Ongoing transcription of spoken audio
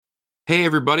Hey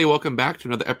everybody, welcome back to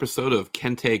another episode of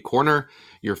Kente Corner,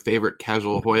 your favorite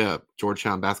casual Hoya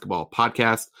Georgetown basketball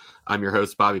podcast. I'm your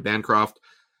host, Bobby Bancroft,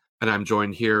 and I'm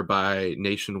joined here by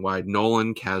Nationwide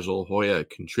Nolan, casual Hoya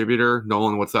contributor.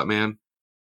 Nolan, what's up, man?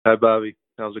 Hi, Bobby.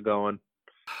 How's it going?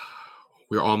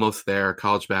 We're almost there.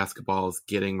 College basketball is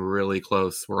getting really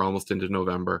close. We're almost into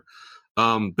November.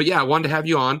 But yeah, I wanted to have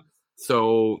you on.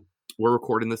 So we're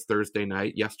recording this Thursday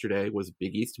night. Yesterday was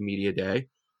Big East Media Day.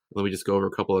 Let me just go over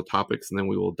a couple of topics and then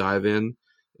we will dive in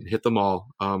and hit them all.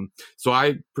 So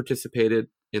I participated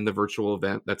in the virtual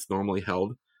event that's normally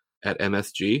held at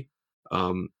MSG.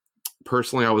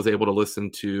 Personally, I was able to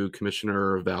listen to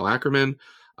Commissioner Val Ackerman.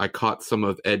 I caught some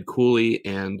of Ed Cooley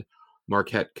and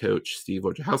Marquette coach Steve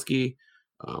Wojciechowski.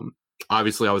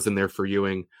 Obviously, I was in there for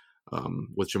Ewing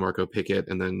with Jamarco Pickett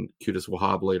and then Qudus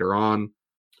Wahab later on.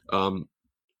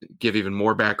 Give even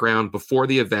more background. Before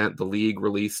the event, the league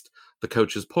released the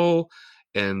coaches poll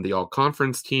and the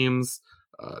all-conference teams.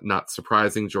 Not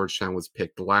surprising, Georgetown was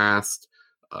picked last.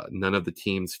 None of the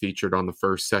teams featured on the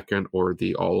first, second, or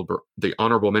the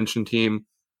honorable mention team.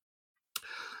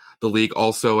 The league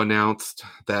also announced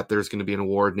that there's going to be an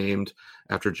award named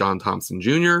after John Thompson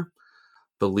Jr.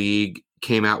 The league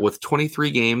came out with 23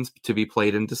 games to be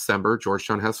played in December.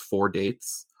 Georgetown has 4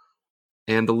 dates.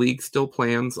 And the league still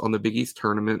plans on the Big East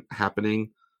tournament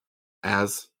happening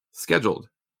as scheduled.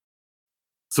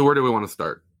 So where do we want to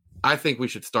start? I think we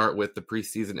should start with the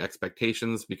preseason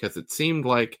expectations because it seemed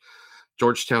like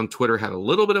Georgetown Twitter had a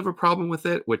little bit of a problem with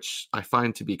it, which I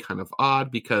find to be kind of odd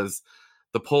because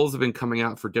the polls have been coming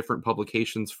out for different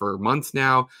publications for months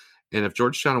now. And if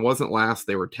Georgetown wasn't last,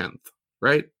 they were 10th,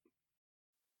 right?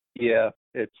 Yeah,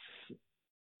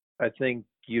 I think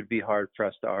you'd be hard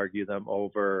pressed to argue them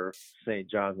over St.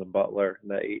 John's and Butler in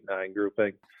the 8-9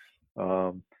 grouping.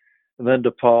 And then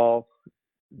DePaul,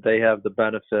 they have the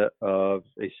benefit of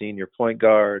a senior point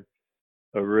guard,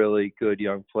 a really good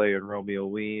young player in Romeo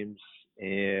Weems,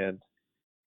 and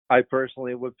I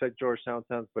personally would pick Georgetown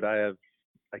 10th, but I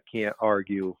can't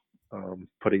argue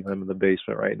putting them in the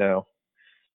basement right now.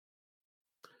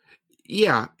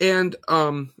 Yeah, and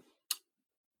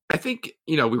I think,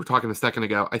 we were talking a second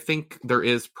ago, I think there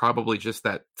is probably just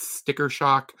that sticker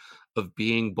shock of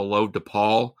being below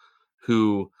DePaul,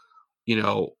 who,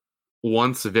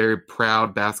 once a very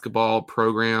proud basketball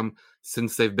program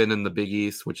since they've been in the Big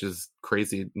East, which is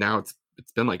crazy. Now it's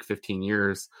been like 15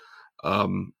 years.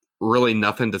 Really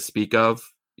nothing to speak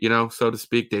of, so to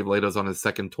speak. Dave Lato's on his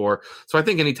second tour. So I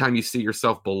think anytime you see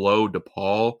yourself below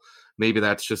DePaul, maybe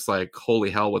that's just like, holy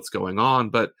hell, what's going on?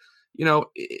 But,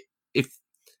 if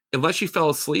unless you fell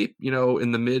asleep,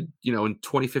 in the mid, in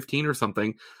 2015 or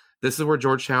something, this is where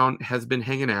Georgetown has been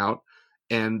hanging out,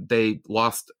 and they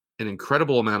lost an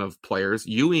incredible amount of players.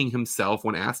 Ewing himself,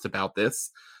 when asked about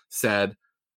this, said,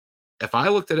 if I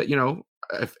looked at it,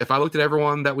 if I looked at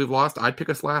everyone that we've lost, I'd pick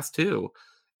us last too.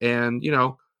 And,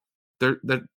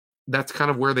 that's kind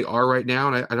of where they are right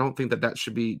now. And I don't think that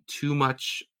should be too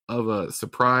much of a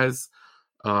surprise.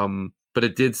 But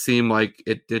it did seem like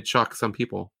it did shock some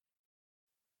people.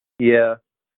 Yeah,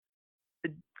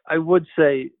 I would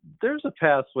say there's a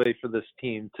pathway for this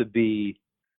team to be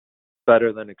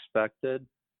better than expected,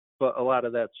 but a lot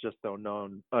of that's just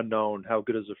unknown. How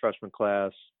good is the freshman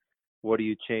class? What do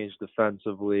you change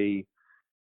defensively?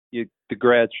 The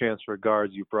grad transfer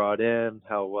guards you brought in,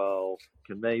 how well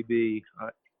can they be?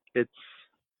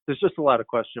 There's just a lot of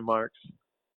question marks,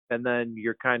 and then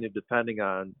you're kind of depending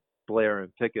on Blair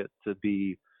and Pickett to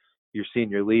be your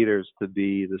senior leaders, to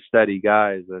be the steady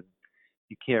guys, and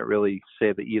you can't really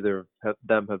say that either of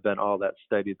them have been all that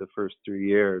steady the first 3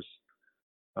 years.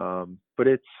 But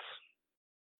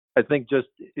I think just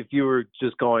if you were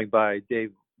just going by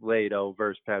Dave Lato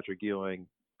versus Patrick Ewing,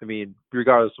 I mean,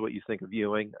 regardless of what you think of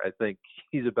Ewing, I think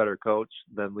he's a better coach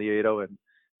than Lato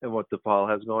and what DePaul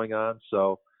has going on.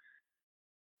 So,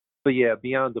 but yeah,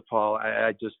 beyond DePaul,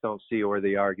 I just don't see where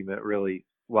the argument really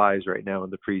lies right now in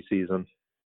the preseason.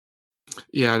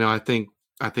 Yeah, no, I think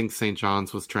St.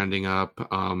 John's was trending up.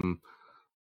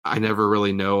 I never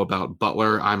really know about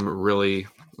Butler.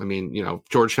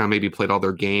 Georgetown maybe played all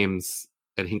their games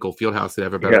at Hinkle Fieldhouse. They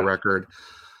have a better record.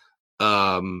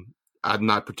 I'm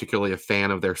not particularly a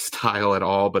fan of their style at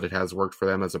all, but it has worked for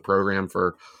them as a program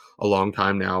for a long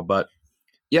time now. But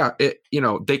yeah,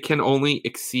 they can only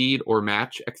exceed or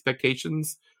match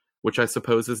expectations, which I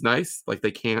suppose is nice. Like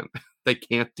they can't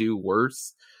do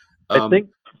worse. I think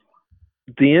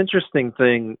the interesting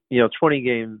thing,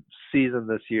 20-game season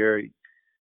this year,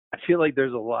 I feel like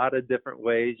there's a lot of different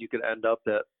ways you could end up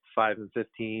at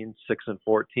 5-15,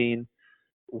 6-14,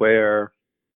 where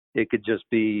it could just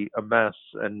be a mess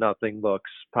and nothing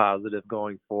looks positive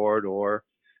going forward, or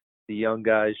the young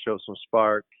guys show some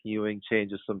spark, Ewing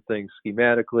changes some things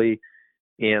schematically,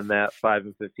 and that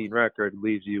 5-15 record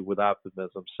leaves you with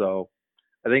optimism. So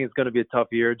I think it's going to be a tough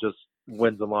year, just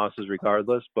wins and losses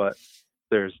regardless, but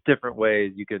there's different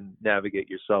ways you can navigate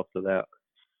yourself to that.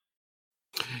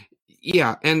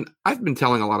 Yeah, and I've been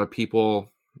telling a lot of people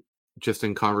just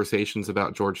in conversations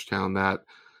about Georgetown that,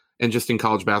 and just in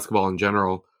college basketball in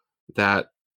general, that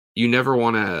you never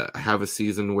want to have a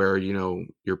season where,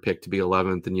 you're picked to be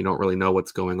 11th and you don't really know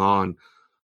what's going on.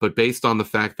 But based on the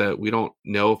fact that we don't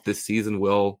know if this season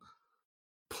will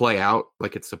play out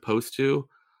like it's supposed to,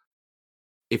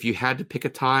 if you had to pick a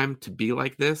time to be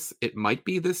like this, it might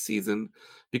be this season.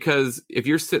 Because if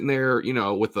you're sitting there,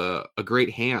 with a great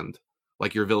hand,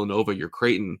 like your Villanova, your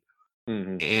Creighton,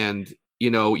 and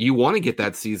you want to get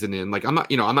that season in. Like I'm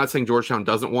not saying Georgetown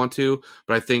doesn't want to,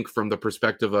 but I think from the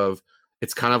perspective of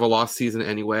it's kind of a lost season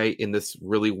anyway in this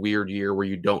really weird year where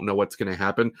you don't know what's going to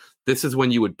happen. This is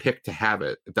when you would pick to have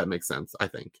it, if that makes sense, I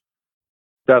think.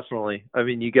 Definitely. I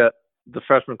mean, you got the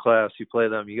freshman class, you play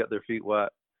them, you get their feet wet.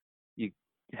 You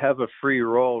have a free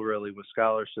roll really with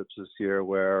scholarships this year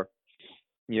where,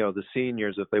 the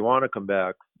seniors, if they want to come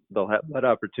back, they'll have that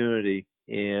opportunity.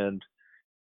 And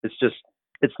it's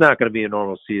not going to be a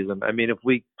normal season. I mean, if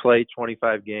we play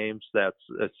 25 games, that's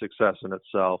a success in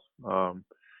itself.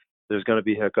 There's going to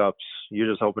be hiccups. You're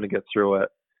just hoping to get through it.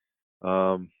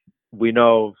 We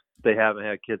know they haven't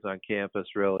had kids on campus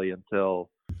really until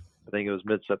I think it was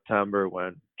mid-September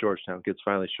when Georgetown kids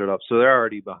finally showed up. So they're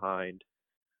already behind.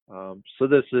 So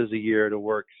this is a year to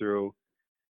work through.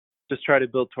 Just try to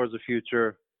build towards the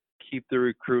future. Keep the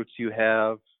recruits you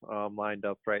have lined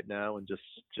up right now, and just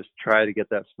try to get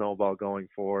that snowball going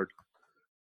forward.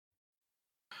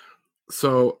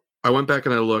 So I went back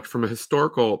and I looked from a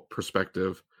historical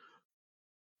perspective,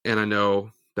 and I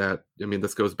know that,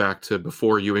 this goes back to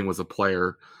before Ewing was a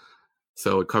player,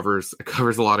 so it covers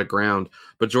a lot of ground.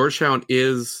 But Georgetown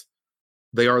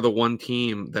they are the one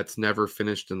team that's never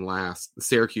finished in last.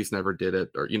 Syracuse never did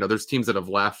it, or there's teams that have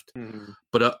left,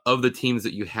 but of the teams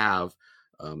that you have,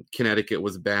 Connecticut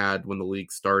was bad when the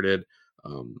league started.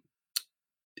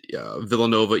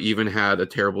 Villanova even had a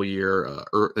terrible year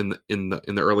in the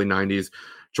early 90s.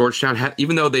 Georgetown had,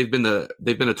 even though they've been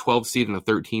a 12 seed and a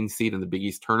 13 seed in the Big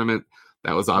East tournament,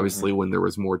 that was obviously when there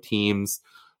was more teams.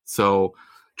 So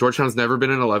Georgetown's never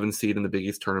been an 11 seed in the Big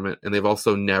East tournament, and they've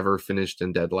also never finished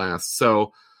in dead last.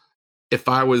 So if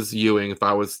I was Ewing, if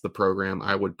I was the program,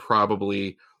 I would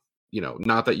probably,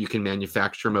 not that you can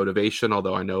manufacture motivation,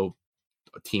 although I know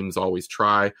teams always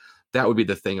try. That would be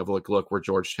the thing of look, we're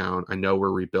Georgetown. I know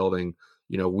we're rebuilding.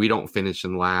 We don't finish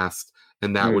in last,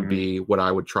 and that would be what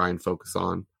I would try and focus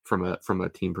on from a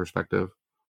team perspective.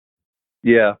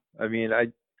 Yeah, I mean,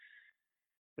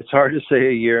 it's hard to say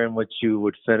a year in which you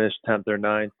would finish 10th or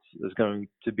 9th is going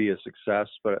to be a success,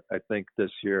 but I think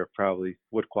this year probably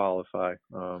would qualify.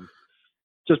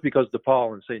 Just because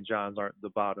DePaul and St. John's aren't the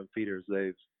bottom feeders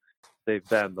they've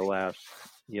been the last,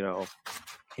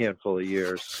 handful of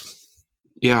years.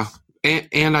 Yeah.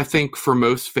 And I think for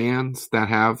most fans that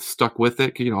have stuck with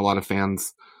it, a lot of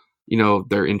fans,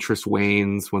 their interest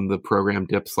wanes when the program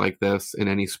dips like this in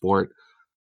any sport.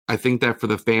 I think that for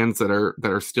the fans that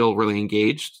are still really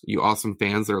engaged, you awesome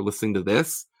fans that are listening to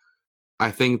this,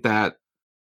 I think that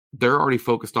they're already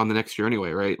focused on the next year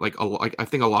anyway, right? Like I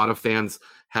think a lot of fans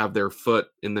have their foot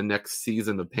in the next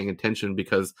season of paying attention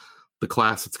because the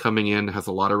class that's coming in has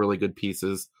a lot of really good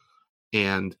pieces.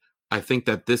 And I think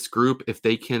that this group, if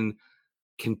they can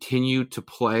continue to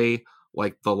play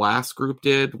like the last group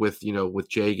did with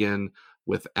Jagan,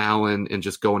 with Allen, and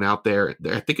just going out there,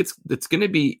 I think it's going to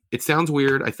be, it sounds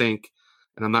weird, I think,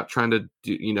 and I'm not trying to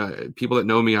do, people that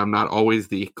know me, I'm not always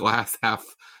the glass half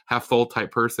full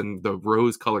type person, the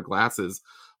rose colored glasses,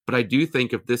 but I do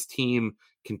think if this team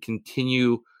can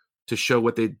continue to show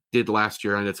what they did last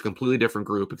year, and it's a completely different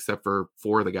group except for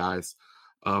 4 of the guys,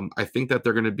 I think that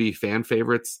they're going to be fan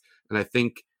favorites, and I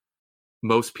think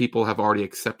most people have already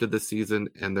accepted this season,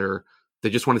 and they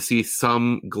just want to see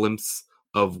some glimpse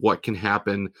of what can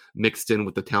happen mixed in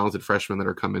with the talented freshmen that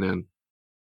are coming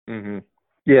in.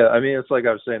 Yeah, I mean, it's like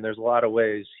I was saying, there's a lot of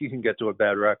ways you can get to a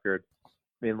bad record. I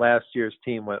mean, last year's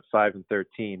team went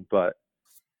 5-13, but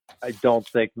I don't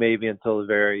think maybe until the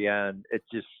very end, it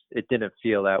didn't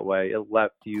feel that way. It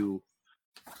left you,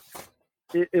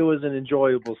 it was an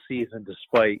enjoyable season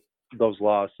despite those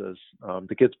losses.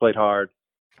 The kids played hard.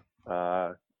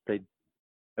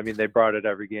 They brought it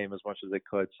every game as much as they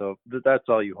could. So that's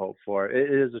all you hope for. It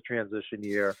is a transition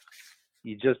year.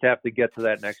 You just have to get to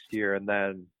that next year, and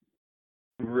then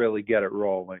really get it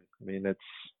rolling. I mean, it's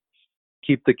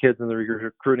keep the kids in the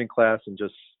recruiting class and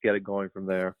just get it going from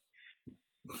there.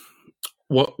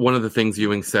 One of the things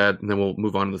Ewing said, and then we'll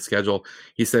move on to the schedule,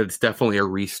 he said it's definitely a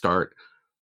restart.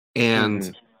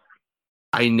 And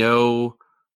I know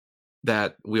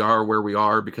that we are where we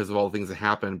are because of all the things that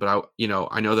happened, but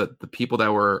I know that the people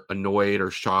that were annoyed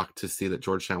or shocked to see that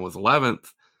Georgetown was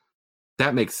 11th,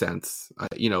 that makes sense.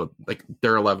 Like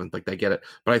they're 11th, like they get it.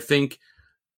 But I think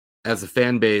as a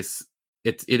fan base,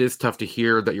 it is tough to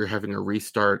hear that you're having a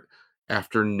restart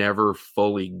after never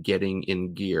fully getting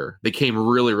in gear. They came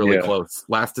really, really close.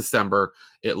 Last December,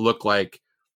 it looked like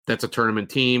that's a tournament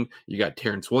team. You got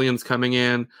Terrence Williams coming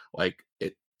in. Like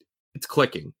it's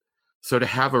clicking. So to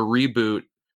have a reboot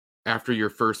after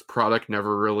your first product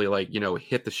never really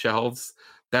hit the shelves,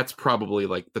 that's probably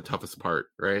like the toughest part,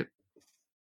 right?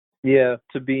 Yeah,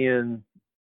 to be in,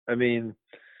 I mean,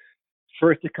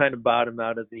 first to kind of bottom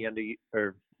out at the end of,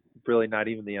 or really not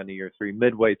even the end of year 3,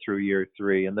 midway through year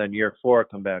 3, and then year 4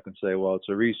 come back and say, well, it's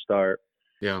a restart.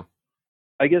 Yeah.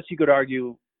 I guess you could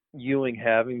argue Ewing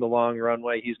having the long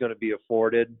runway he's going to be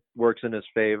afforded works in his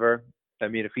favor. I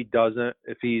mean, if he doesn't,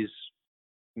 if he's,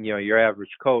 your average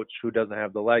coach who doesn't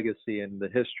have the legacy and the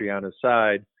history on his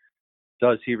side,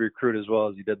 does he recruit as well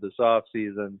as he did this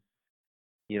offseason?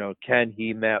 Can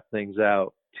he map things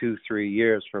out 2-3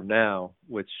 years from now,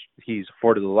 which he's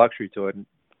afforded the luxury to it? And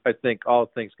I think all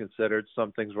things considered,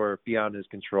 some things were beyond his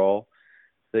control,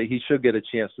 that he should get a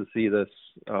chance to see this,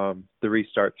 the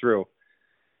restart through.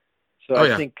 So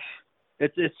I think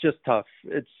it's just tough.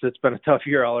 It's been a tough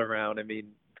year all around. I mean,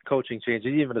 coaching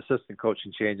changes, even assistant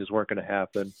coaching changes weren't going to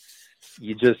happen.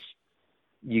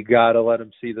 You got to let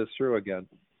him see this through again.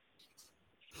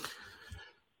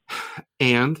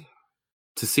 And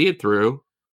to see it through,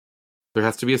 there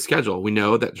has to be a schedule. We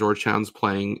know that Georgetown's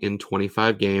playing in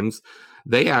 25 games.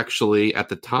 They actually, at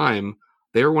the time,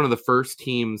 they were one of the first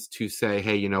teams to say,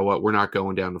 hey, you know what, we're not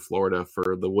going down to Florida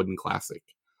for the Wooden Classic.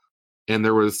 And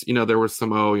there was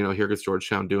some, here goes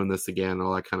Georgetown doing this again,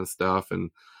 all that kind of stuff.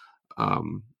 And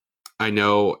I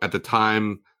know at the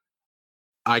time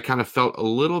I kind of felt a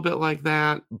little bit like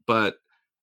that, but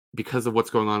because of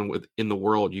what's going on in the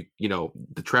world,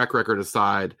 the track record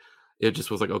aside, it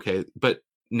just was like, okay, but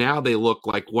now they look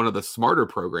like one of the smarter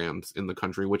programs in the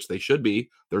country, which they should be.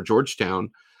 They're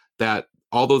Georgetown, that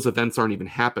all those events aren't even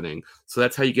happening. So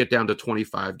that's how you get down to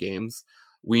 25 games.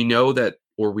 We know that,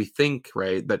 or we think,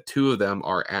 right, that 2 of them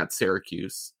are at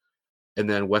Syracuse and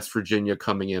then West Virginia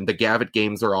coming in. The Gavitt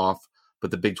games are off, but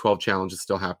the Big 12 Challenge is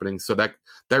still happening. So that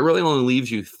really only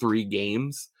leaves you 3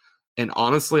 games. And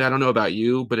honestly, I don't know about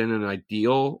you, but in an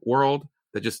ideal world,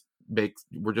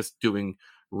 we're just doing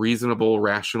reasonable,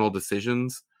 rational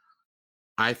decisions.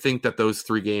 I think that those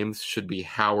 3 games should be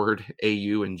Howard,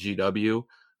 AU, and GW.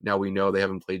 Now we know they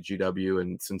haven't played GW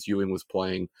and since Ewing was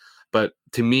playing, but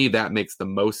to me that makes the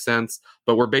most sense.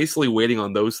 But we're basically waiting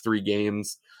on those 3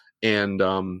 games, and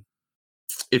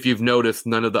if you've noticed,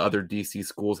 none of the other DC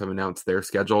schools have announced their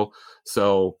schedule.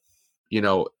 So,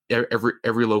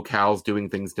 every locale is doing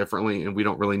things differently, and we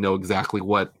don't really know exactly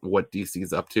what DC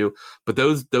is up to. But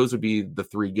those would be the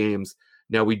 3 games.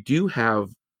 Now we do have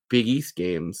Big East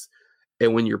games,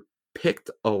 and when you're picked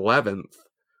 11th,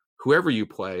 whoever you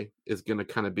play is going to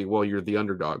kind of be, well, you're the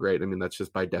underdog, right? I mean, that's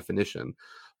just by definition.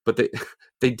 But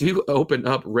they do open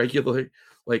up regularly,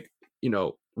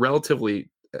 relatively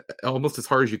almost as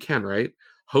hard as you can, right?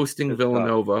 Hosting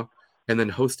Villanova and then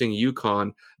hosting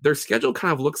UConn. Their schedule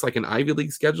kind of looks like an Ivy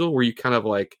League schedule where you kind of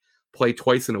like play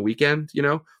twice in a weekend.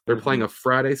 They're playing a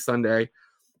Friday, Sunday,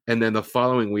 and then the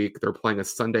following week they're playing a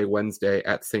Sunday, Wednesday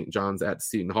at St. John's at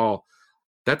Seton Hall.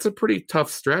 That's a pretty tough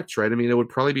stretch, right? I mean, it would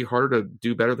probably be harder to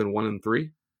do better than 1 and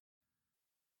 3.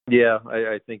 Yeah,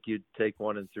 I think you'd take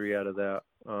 1 and 3 out of that.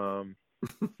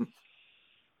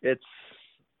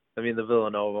 The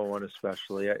Villanova one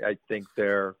especially, I think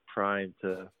they're primed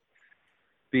to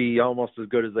be almost as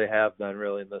good as they have been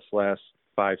really in this last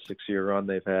 5-6 year run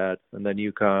they've had. And then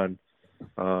UConn,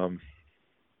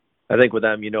 I think with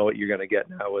them, you know what you're going to get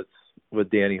now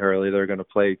with Danny Hurley. They're going to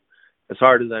play as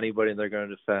hard as anybody, and they're going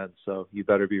to defend. So you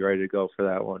better be ready to go for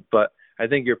that one. But I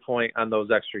think your point on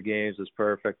those extra games is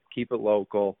perfect. Keep it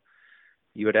local.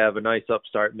 You would have a nice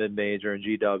upstart mid-major in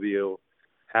GW.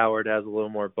 Howard has a little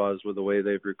more buzz with the way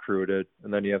they've recruited,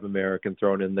 and then you have American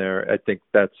thrown in there. I think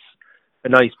that's a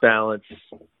nice balance,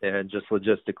 and just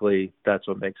logistically, that's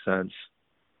what makes sense.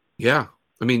 Yeah.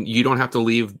 I mean, you don't have to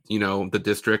leave, the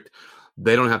district.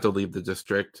 They don't have to leave the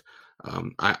district.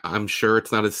 I'm sure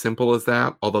it's not as simple as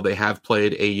that, although they have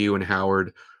played AU and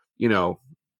Howard,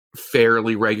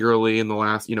 fairly regularly in the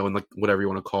last, in like whatever you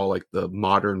want to call like the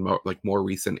modern, like more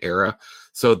recent era.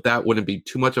 So that wouldn't be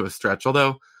too much of a stretch.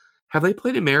 Although, have they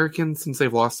played Americans since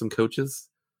they've lost some coaches?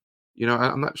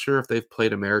 I'm not sure if they've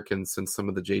played Americans since some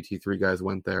of the JT3 guys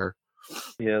went there.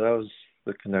 Yeah, that was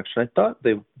the connection. I thought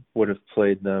they would have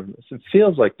played them. It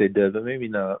feels like they did, but maybe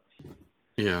not.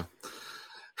 Yeah.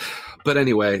 But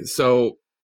anyway, so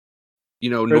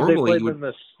Normally they played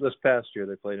them this past year.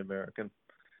 They played American.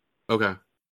 Okay.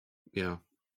 Yeah.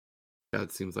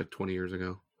 It seems like 20 years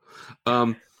ago.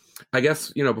 I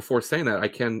guess, before saying that, I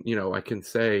can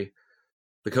say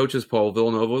the coaches poll,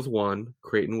 Villanova was 1,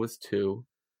 Creighton was 2,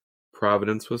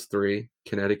 Providence was 3,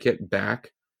 Connecticut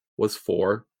back was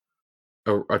 4,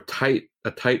 a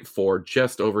tight 4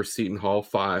 just over Seton Hall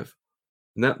 5.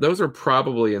 And those are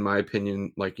probably, in my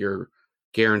opinion, like your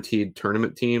guaranteed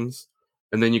tournament teams.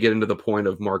 And then you get into the point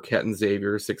of Marquette and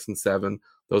Xavier 6 and 7.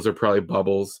 Those are probably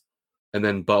bubbles. And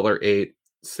then Butler 8,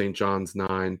 St. John's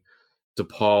 9,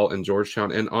 DePaul and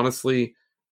Georgetown. And honestly,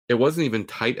 it wasn't even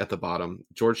tight at the bottom.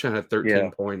 Georgetown had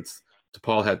 13 points.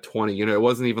 DePaul had 20. It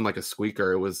wasn't even like a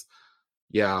squeaker. It was,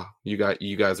 you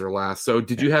guys are last. So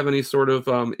did you have any sort of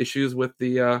issues with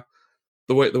the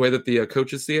way that the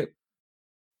coaches see it?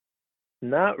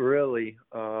 Not really.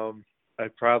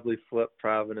 I'd probably flip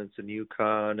Providence and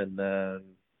UConn, and then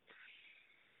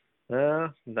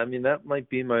that might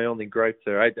be my only gripe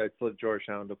there. I'd flip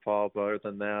Georgetown to DePaul, but other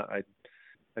than that,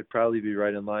 I'd probably be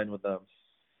right in line with them.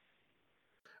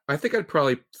 I think I'd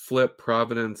probably flip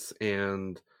Providence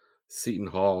and Seton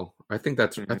Hall. I think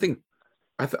that's.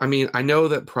 I know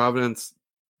that Providence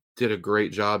did a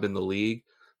great job in the league,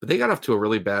 but they got off to a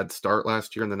really bad start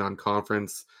last year in the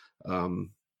non-conference.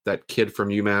 That kid from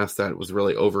UMass that was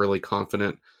really overly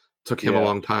confident took him a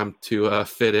long time to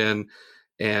fit in.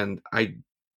 And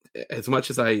as much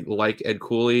as I like Ed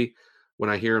Cooley, when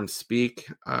I hear him speak,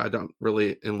 I don't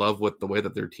really in love with the way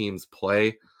that their teams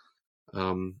play.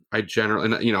 I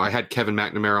generally, I had Kevin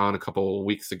McNamara on a couple of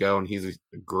weeks ago, and he's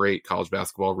a great college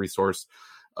basketball resource.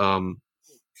 I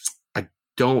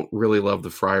don't really love the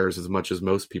Friars as much as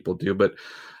most people do, but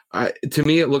to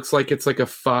me, it looks like it's like a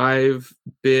 5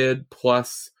 bid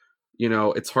plus,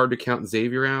 it's hard to count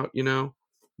Xavier out,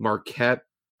 Marquette.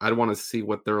 I want to see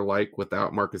what they're like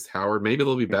without Marcus Howard. Maybe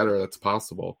they'll be better. That's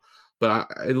possible.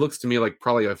 But it looks to me like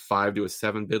probably a 5 to a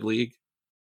 7 bid league.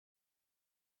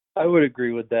 I would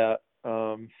agree with that.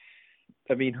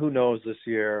 Who knows this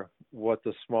year what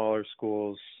the smaller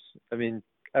schools,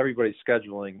 everybody's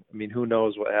scheduling. Who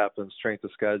knows what happens, strength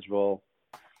of schedule,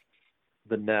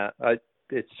 the net.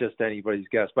 It's just anybody's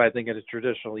guess. But I think in a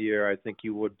traditional year, I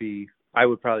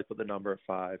would probably put the number at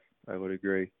 5. I would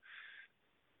agree.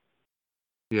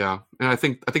 Yeah. And I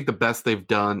think the best they've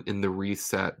done in the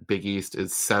reset Big East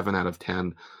is 7 out of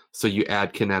 10. So you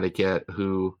add Connecticut,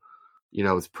 who,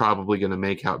 is probably going to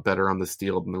make out better on the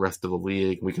steal than the rest of the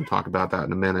league. We can talk about that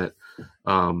in a minute.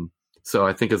 So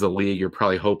I think as a league, you're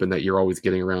probably hoping that you're always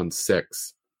getting around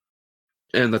 6.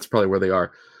 And that's probably where they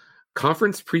are.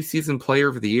 Conference preseason player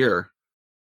of the year.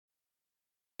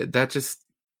 That just,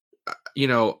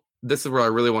 this is where I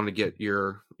really want to get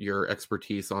your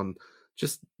expertise on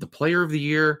just the player of the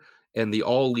year and the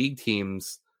all league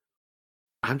teams.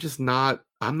 I'm not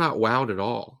wowed at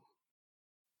all.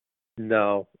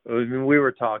 No, we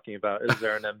were talking about, is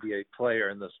there an NBA player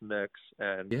in this mix?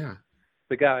 And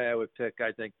the guy I would pick,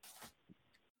 I think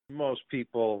most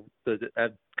people,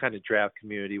 that kind of draft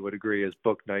community would agree, is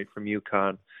Bouknight from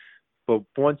UConn. But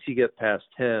once you get past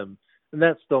him, and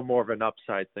that's still more of an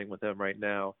upside thing with him right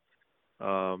now,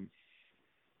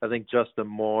 I think Justin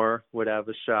Moore would have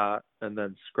a shot, and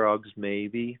then Scruggs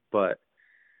maybe, but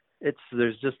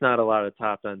there's just not a lot of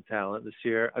top end talent this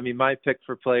year. My pick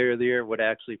for player of the year would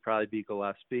actually probably be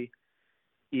Gillespie.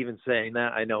 Even saying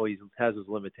that, I know he has his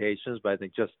limitations, but I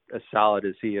think just as solid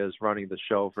as he is running the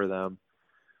show for them,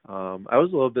 I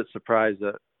was a little bit surprised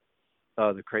that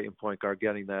the Creighton point guard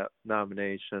getting that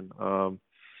nomination.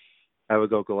 I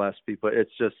would go Gillespie, but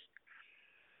it's just,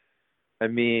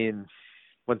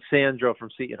 when Sandro from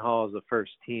Seton Hall is the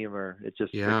first teamer, it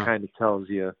kind of tells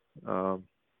you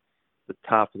the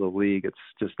top of the league. It's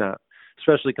just not,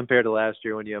 especially compared to last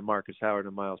year when you have Marcus Howard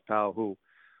and Miles Powell, who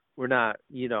were not,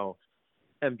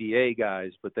 NBA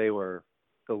guys, but they were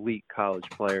elite college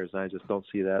players, and I just don't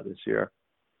see that this year.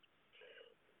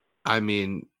 I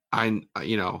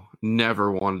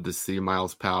never wanted to see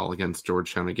Miles Powell against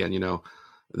Georgetown again.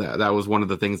 That was one of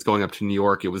the things going up to New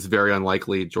York. It was very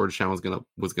unlikely Georgetown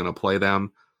was gonna play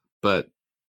them, but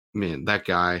man, that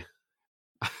guy.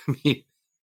 He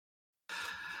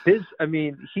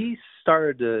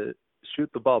started to shoot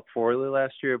the ball poorly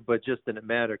last year, but just didn't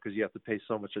matter because you have to pay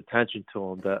so much attention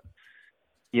to him that,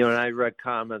 and I read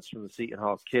comments from the Seton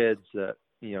Hall kids that,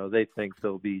 they think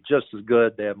they'll be just as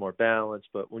good. They have more balance.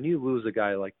 But when you lose a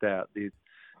guy like that, the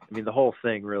whole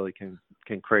thing really can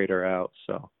crater out.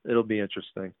 So it'll be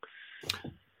interesting.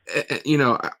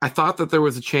 I thought that there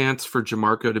was a chance for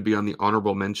Jamarco to be on the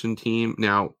honorable mention team.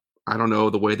 Now, I don't know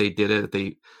the way they did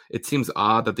it. It seems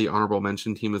odd that the honorable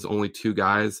mention team is only 2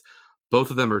 guys. Both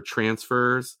of them are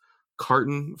transfers.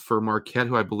 Carton for Marquette,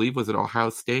 who I believe was at Ohio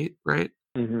State, right?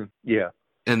 Mm-hmm. Yeah.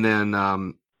 And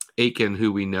then Aiken,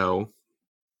 who we know,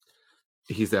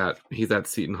 he's at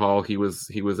Seton Hall. He was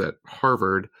at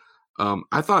Harvard.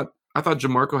 I thought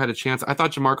Jamarco had a chance. I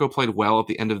thought Jamarco played well at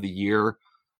the end of the year.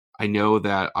 I know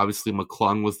that obviously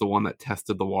McClung was the one that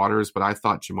tested the waters, but I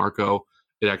thought Jamarco,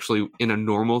 it actually, in a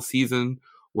normal season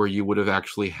where you would have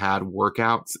actually had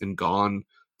workouts and gone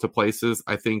to places,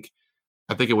 I think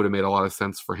it would have made a lot of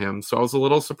sense for him. So I was a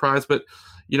little surprised, but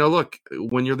look,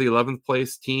 when you're the 11th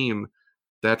place team,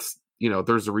 that's,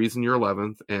 there's a reason you're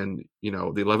 11th, and, the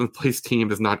 11th place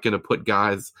team is not going to put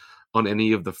guys on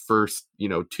any of the first,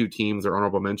 2 teams or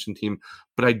honorable mention team.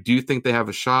 But I do think they have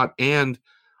a shot. And,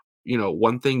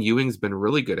 one thing Ewing's been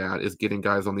really good at is getting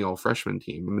guys on the all freshman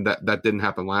team. I mean, that didn't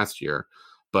happen last year,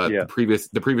 but yeah.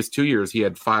 the previous 2 years, he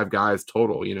had 5 guys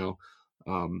total,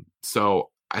 so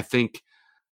I think,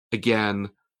 again,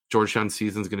 Georgetown's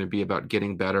season is going to be about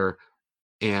getting better.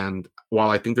 And while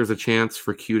I think there's a chance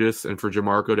for Qudus and for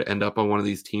Jamarco to end up on one of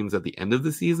these teams at the end of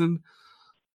the season,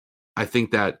 I think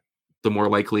that the more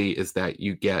likely is that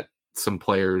you get some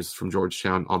players from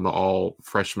Georgetown on the all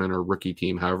freshman or rookie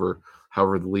team, however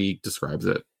the league describes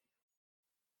it.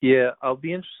 Yeah, I'll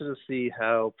be interested to see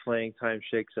how playing time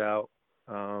shakes out,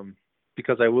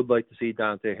 because I would like to see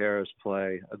Dante Harris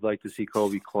play. I'd like to see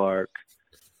Kobe Clark,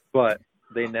 but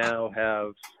they now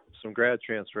have some grad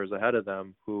transfers ahead of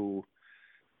them who,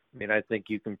 I think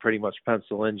you can pretty much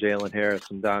pencil in Jalen Harris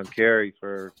and Don Carey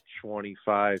for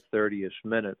 25, 30-ish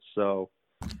minutes. So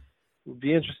it would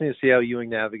be interesting to see how Ewing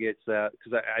navigates that,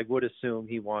 because I would assume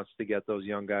he wants to get those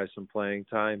young guys some playing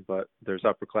time, but there's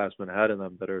upperclassmen ahead of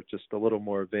them that are just a little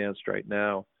more advanced right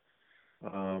now.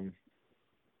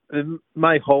 And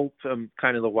my hope,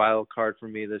 kind of the wild card for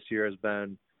me this year, has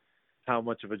been how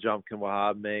much of a jump can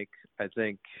Wahab make. I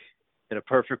think in a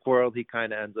perfect world, he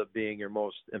kind of ends up being your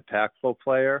most impactful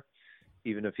player,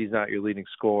 even if he's not your leading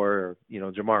scorer.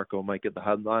 Or, Jamarco might get the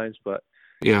headlines, but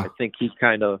yeah, I think he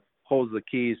kind of holds the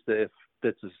keys to if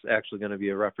this is actually going to be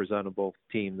a representable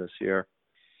team this year.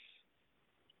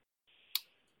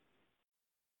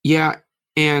 Yeah,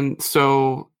 and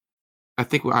so I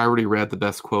think I already read the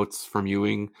best quotes from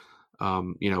Ewing.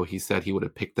 He said he would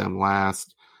have picked them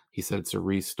last. He said it's a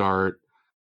restart.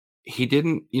 He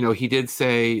didn't, he did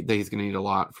say that he's going to need a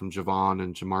lot from Javon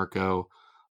and Jamarco,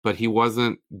 but he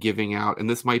wasn't giving out. And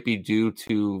this might be due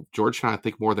to Georgetown, I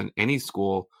think, more than any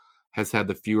school, has had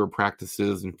the fewer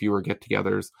practices and fewer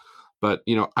get-togethers. But,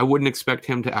 I wouldn't expect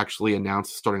him to actually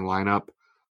announce a starting lineup.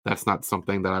 That's not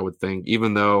something that I would think,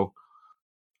 even though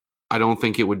I don't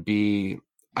think it would be,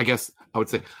 I guess I would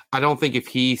say, I don't think if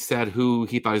he said who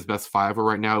he thought his best 5 were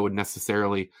right now, it would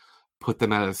necessarily put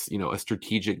them at a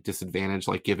strategic disadvantage,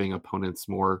 like giving opponents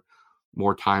more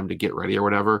time to get ready or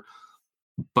whatever.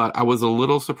 But I was a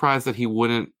little surprised that he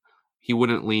wouldn't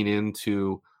lean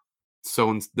into so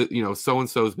and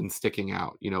so has been sticking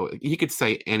out. He could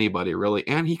say anybody really,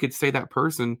 and he could say that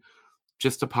person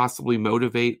just to possibly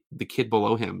motivate the kid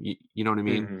below him. You know what I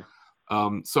mean?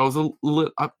 Mm-hmm. So I was a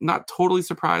little, not totally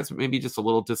surprised, but maybe just a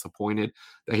little disappointed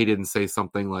that he didn't say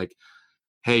something like,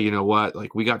 hey, you know what?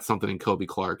 Like, we got something in Kobe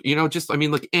Clark.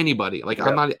 Like anybody. Like,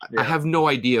 yeah. I have no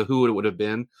idea who it would have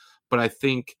been, but I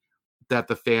think that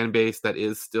the fan base that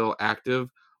is still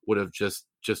active would have just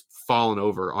fallen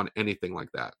over on anything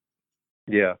like that.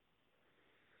 Yeah.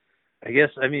 I guess,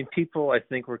 people, I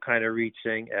think, were kind of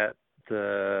reaching at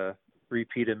the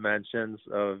repeated mentions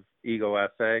of Ego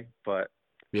Efe, but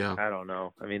yeah, I don't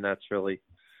know. That's really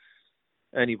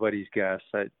anybody's guess.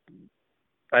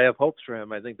 I have hopes for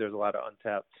him. I think there's a lot of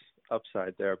untapped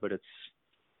upside there, but it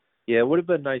would have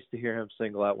been nice to hear him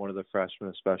single out one of the freshmen,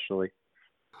 especially.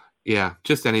 Yeah,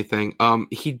 just anything.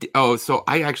 So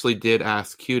I actually did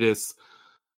ask Qudus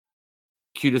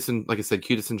and, like I said,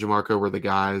 Qudus and Jamarco were the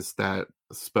guys that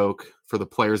spoke for the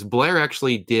players. Blair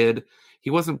actually did. He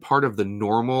wasn't part of the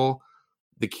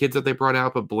kids that they brought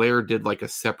out, but Blair did like a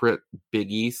separate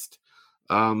Big East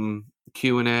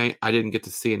Q&A. I didn't get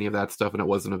to see any of that stuff, and it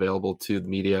wasn't available to the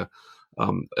media,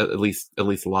 at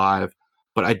least live.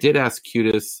 But I did ask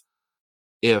Qudus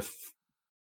if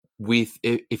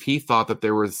he thought that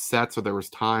there was sets or there was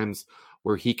times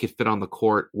where he could fit on the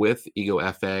court with Ego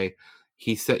Efe.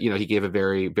 He said, he gave a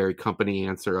very, very company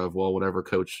answer of, well, whatever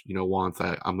coach, wants,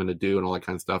 I'm going to do, and all that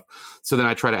kind of stuff. So then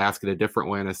I try to ask it a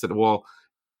different way. And I said, well,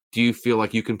 do you feel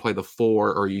like you can play the 4,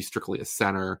 or are you strictly a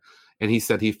center? And he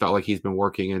said he felt like he's been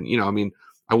working. And,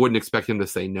 I wouldn't expect him to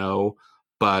say no,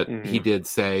 but he did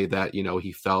say that,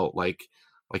 he felt like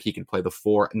he can play the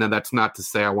 4. And then that's not to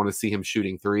say I want to see him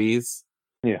shooting threes.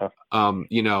 Yeah.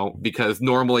 Because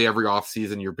normally every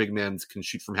offseason your big men can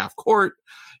shoot from half court,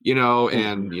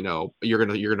 and you're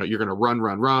gonna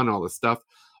run all this stuff.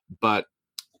 But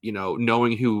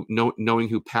knowing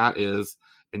who Pat is,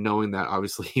 and knowing that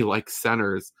obviously he likes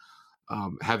centers,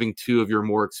 having 2 of your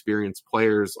more experienced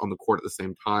players on the court at the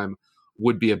same time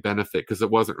would be a benefit, because it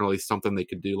wasn't really something they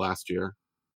could do last year.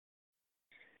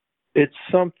 It's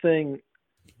something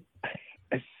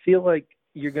I feel like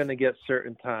you're going to get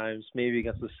certain times, maybe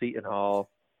against the Seton Hall,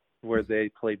 where they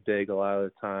play big a lot of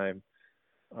the time,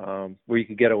 where you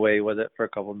could get away with it for a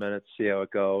couple of minutes, see how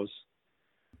it goes.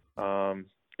 I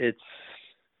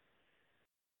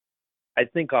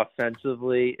think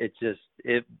offensively,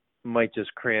 it might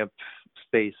just cramp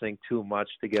spacing too much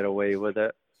to get away with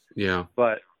it. Yeah.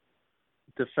 But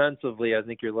defensively, I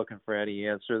think you're looking for any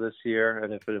answer this year,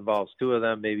 and if it involves 2 of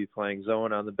them, maybe playing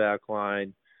zone on the back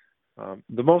line.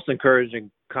 The most encouraging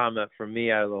comment from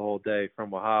me out of the whole day from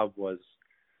Wahab was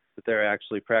that they're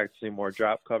actually practicing more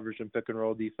drop coverage and pick and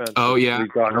roll defense. Oh yeah,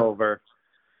 we've gone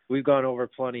over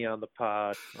plenty on the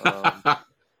pod,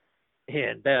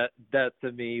 and that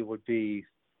to me would be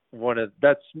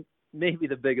that's maybe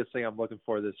the biggest thing I'm looking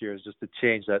for this year, is just to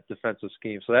change that defensive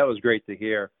scheme. So that was great to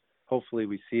hear. Hopefully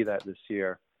we see that this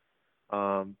year.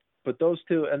 But those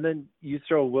 2, and then you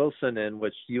throw Wilson in,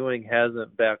 which Ewing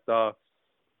hasn't backed off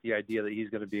the idea that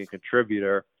he's going to be a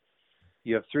contributor.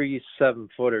 You have 3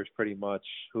 7-footers pretty much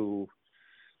who,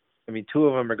 2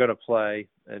 of them are going to play,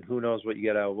 and who knows what you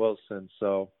get out of Wilson.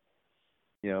 So,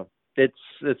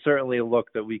 it's certainly a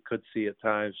look that we could see at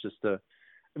times.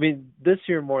 This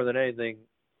year more than anything,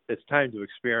 it's time to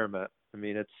experiment.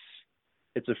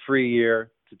 It's a free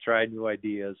year to try new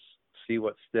ideas, see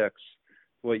what sticks,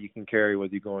 what you can carry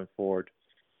with you going forward.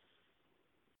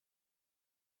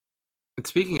 And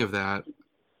speaking of that,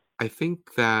 I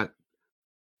think that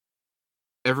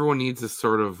everyone needs to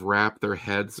sort of wrap their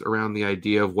heads around the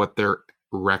idea of what their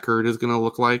record is going to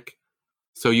look like.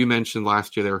 So you mentioned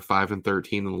last year they were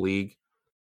 5-13 in the league,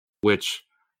 which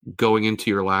going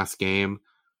into your last game,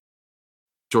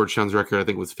 Georgetown's record I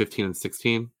think was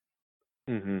 15-16.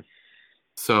 Mm-hmm.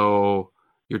 So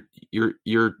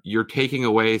you're taking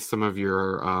away some of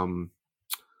your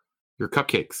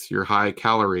cupcakes, your high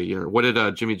calorie. What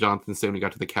did Jimmy Johnson say when he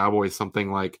got to the Cowboys?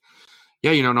 Something like,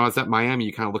 yeah, no, I was at Miami.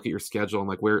 You kind of look at your schedule and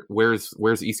like,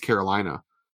 where's East Carolina?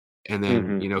 And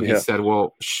then, he said,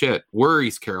 well, shit, we're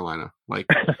East Carolina. Like,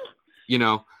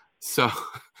 so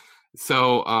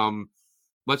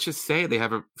let's just say they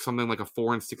have something like a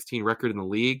 4-16 record in the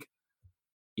league.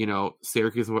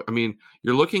 Syracuse,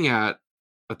 you're looking at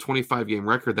a 25-game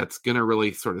record that's going to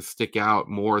really sort of stick out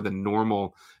more than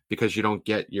normal, because you don't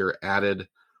get your added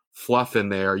fluff in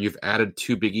there. You've added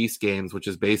 2 Big East games, which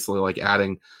is basically like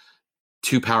adding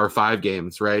 2 Power 5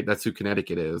 games, right? That's who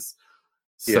Connecticut is.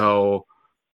 Yeah. So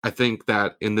I think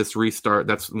that in this restart,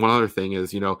 that's one other thing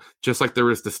is, just like there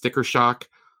was the sticker shock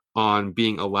on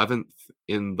being 11th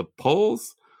in the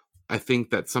polls, I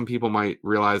think that some people might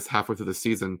realize halfway through the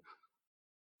season,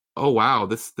 oh wow,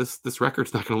 this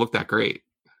record's not going to look that great.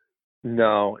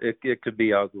 No, it could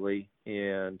be ugly,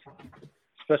 and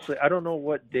especially I don't know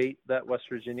what date that West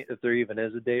Virginia, if there even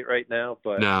is a date right now,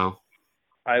 but no,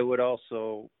 I would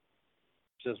also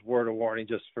just word of warning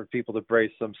just for people to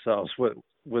brace themselves with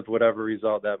whatever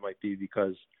result that might be,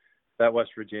 because that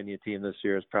West Virginia team this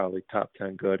year is probably top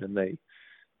 10 good, and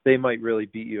they might really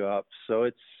beat you up. So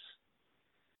it's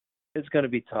going to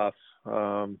be tough.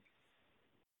 I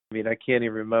can't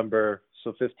even remember.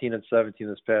 So 15-17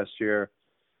 this past year.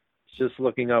 Just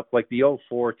looking up, like the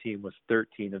 04 team was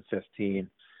 13-15.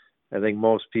 I think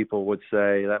most people would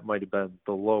say that might have been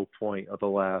the low point of the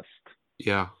last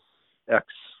X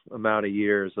amount of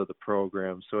years of the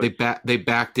program. So they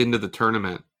backed into the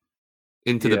tournament,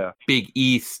 into the Big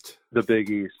East. The Big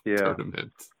East,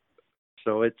 tournament.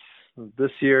 So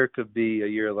this year could be a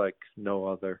year like no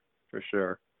other for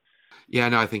sure. Yeah,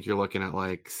 no, I think you're looking at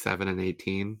like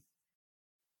 7-18,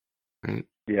 right?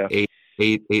 Yeah,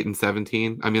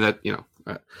 8-17.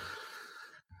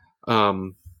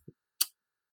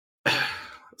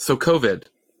 So COVID,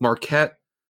 Marquette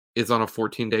is on a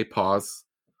 14-day pause.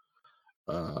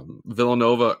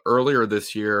 Villanova earlier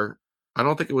this year, I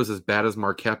don't think it was as bad as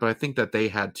Marquette, but I think that they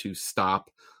had to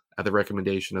stop at the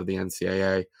recommendation of the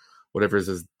NCAA, whatever it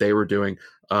is they were doing.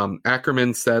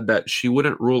 Ackerman said that she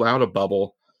wouldn't rule out a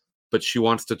bubble, but she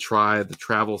wants to try the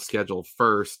travel schedule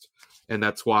first, and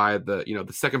that's why the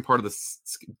second part of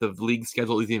the league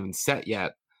schedule isn't even set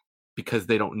yet, because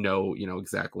they don't know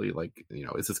exactly, like,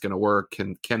 is this going to work?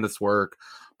 Can this work?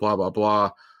 Blah blah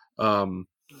blah.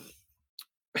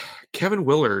 Kevin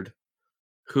Willard,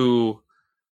 who,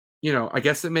 I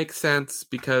guess it makes sense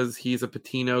because he's a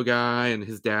Patino guy and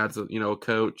his dad's a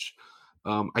coach.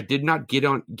 I did not get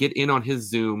in on his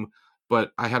Zoom,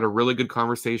 but I had a really good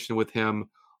conversation with him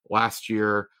last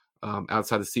year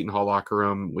outside the Seton Hall locker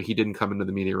room when he didn't come into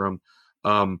the media room.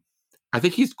 I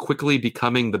think he's quickly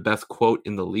becoming the best quote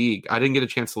in the league. I didn't get a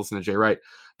chance to listen to Jay Wright,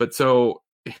 but so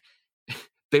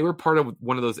they were part of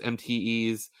one of those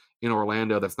MTEs in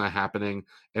Orlando that's not happening.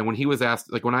 And when he was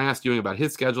asked, like when I asked Ewing about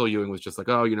his schedule, Ewing was just like,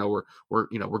 "Oh,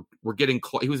 we're getting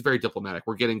close." He was very diplomatic.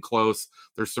 We're getting close.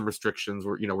 There's some restrictions.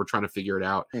 We're trying to figure it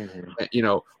out.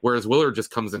 Mm-hmm. Whereas Willard just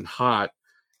comes in hot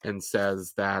and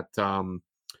says that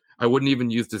I wouldn't even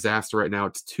use disaster right now.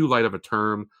 It's too light of a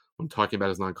term. I'm talking about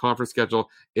his non-conference schedule.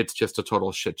 It's just a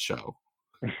total shit show.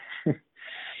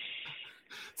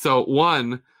 So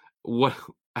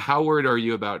how worried are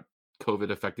you about COVID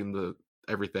affecting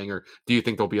everything, or do you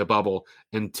think there'll be a bubble?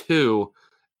 And two,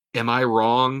 am I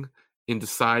wrong in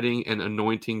deciding and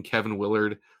anointing Kevin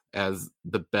Willard as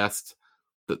the best,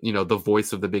 the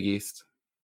voice of the Big East?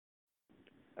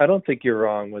 I don't think you're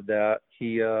wrong with that.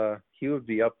 He would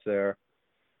be up there,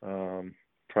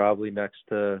 probably next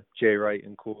to Jay Wright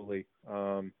and Cooley.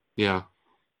 Yeah.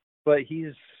 But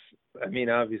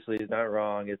obviously he's not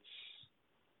wrong.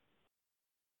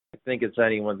 I think it's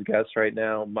anyone's guess right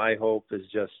now. My hope is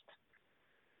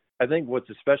I think what's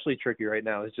especially tricky right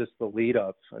now is just the lead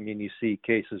up. You see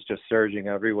cases just surging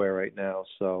everywhere right now.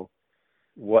 So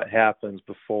what happens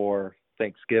before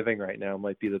Thanksgiving right now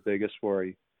might be the biggest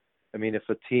worry. If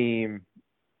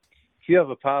you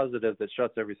have a positive that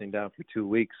shuts everything down for 2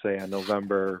 weeks, say on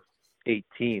November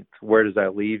 18th, where does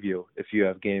that leave you if you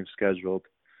have games scheduled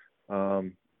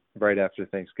right after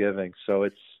Thanksgiving? So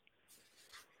if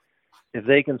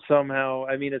they can somehow,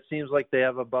 it seems like they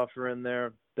have a buffer in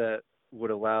there that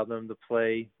would allow them to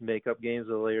play makeup games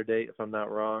at a later date, if I'm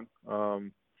not wrong.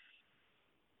 And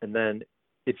then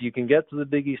if you can get to the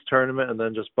Big East tournament and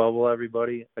then just bubble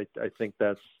everybody, I think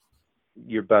that's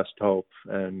your best hope.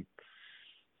 And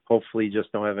hopefully you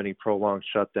just don't have any prolonged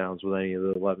shutdowns with any of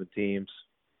the 11 teams.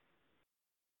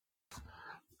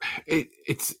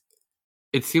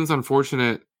 It seems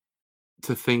unfortunate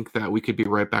to think that we could be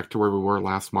right back to where we were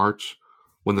last March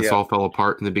when this all fell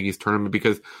apart in the Big East tournament,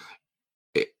 because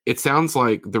it sounds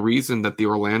like the reason that the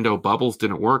Orlando bubbles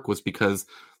didn't work was because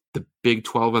the Big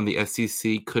 12 and the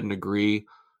SEC couldn't agree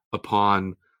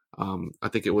upon, I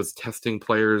think it was testing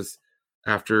players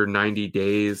after 90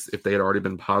 days if they had already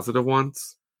been positive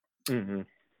once. Mm-hmm.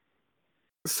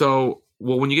 So,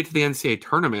 when you get to the NCAA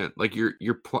tournament, like you're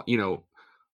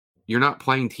not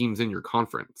playing teams in your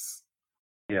conference.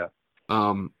 Yeah.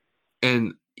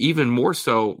 And even more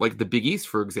so, like the Big East,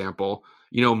 for example,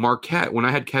 Marquette, when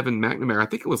I had Kevin McNamara, I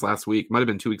think it was last week, might've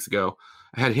been 2 weeks ago,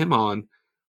 I had him on,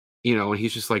 and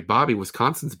he's just like, Bobby,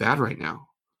 Wisconsin's bad right now.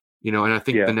 And I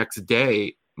think the next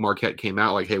day Marquette came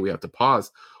out like, hey, we have to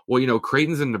pause. Well,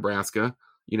 Creighton's in Nebraska,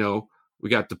 we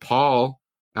got DePaul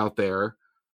out there.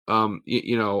 I'm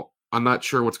not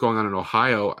sure what's going on in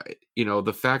Ohio.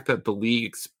 The fact that the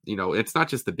league, it's not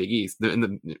just the Big East.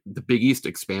 The Big East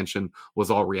expansion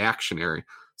was all reactionary.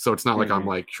 So it's not like I'm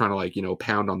like trying to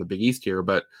pound on the Big East here.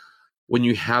 But when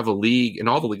you have a league, and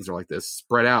all the leagues are like this,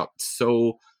 spread out,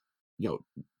 so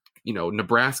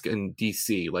Nebraska and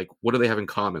DC, like what do they have in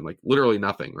common? Like literally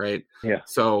nothing, right? Yeah.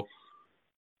 So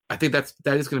I think that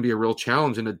is going to be a real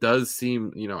challenge, and it does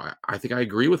seem, I think I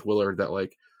agree with Willard that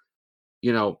like,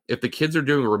 if the kids are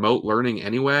doing remote learning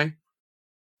anyway,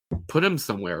 put them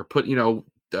somewhere.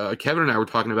 Kevin and I were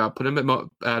talking about put them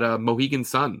at Mohegan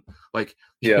Sun, like,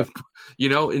 and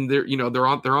they're on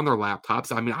their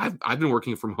laptops. I've been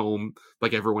working from home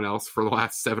like everyone else for the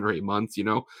last 7 or 8 months,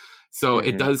 so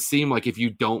it does seem like if you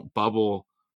don't bubble,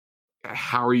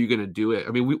 how are you going to do it?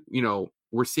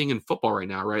 We're seeing in football right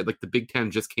now, right? Like the Big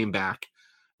Ten just came back.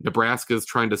 Nebraska's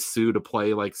trying to sue to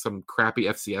play like some crappy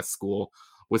FCS school.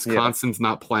 Wisconsin's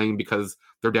not playing because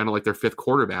they're down to like their 5th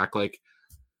quarterback. Like,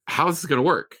 how is this going to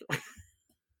work?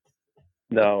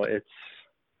 No, it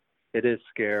is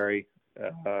scary.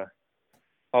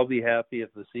 I'll be happy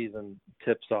if the season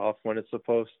tips off when it's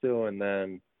supposed to, and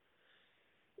then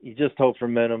you just hope for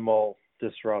minimal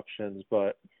disruptions.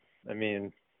 But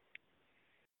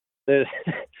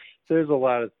there's a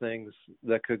lot of things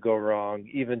that could go wrong,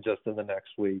 even just in the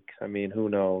next week. I mean, who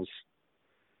knows?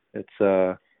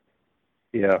 It's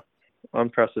yeah,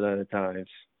 unprecedented times.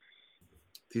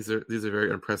 These are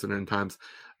very unprecedented times.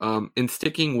 In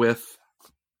sticking with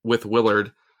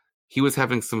Willard, he was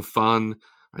having some fun.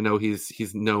 I know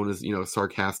he's known as,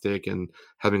 sarcastic and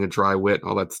having a dry wit,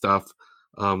 all that stuff,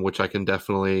 which I can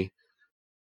definitely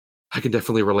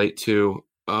relate to.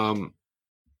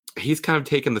 He's kind of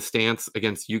taken the stance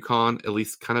against UConn, at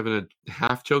least kind of in a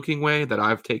half joking way that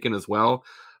I've taken as well,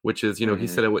 which is, he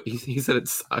said he said it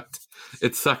sucked.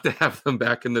 It sucked to have them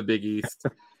back in the Big East.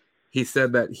 He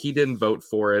said that he didn't vote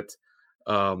for it,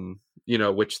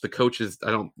 which the coaches,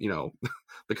 the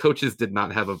coaches did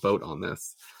not have a vote on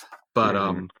this. But,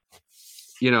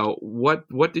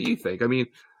 what do you think? I mean,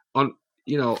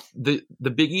 the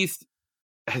Big East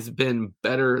has been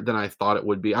better than I thought it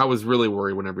would be. I was really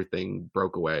worried when everything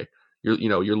broke away. You're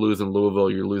losing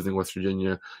Louisville, you're losing West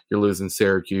Virginia, you're losing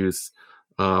Syracuse.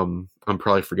 I'm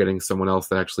probably forgetting someone else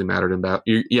that actually mattered in that.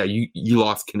 You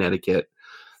lost Connecticut.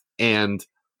 And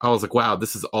I was like, wow,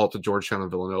 this is all to Georgetown and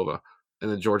Villanova.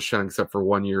 And then Georgetown, except for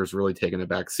 1 year, is really taking a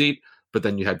back seat. But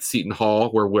then you had Seton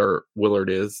Hall, where Willard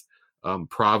is.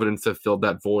 Providence have filled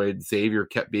that void. Xavier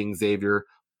kept being Xavier.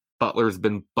 Butler's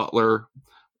been Butler,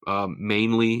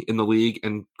 mainly in the league.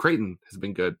 And Creighton has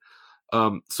been good.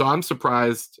 So I'm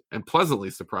surprised and pleasantly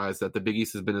surprised that the Big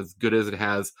East has been as good as it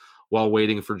has while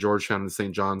waiting for Georgetown and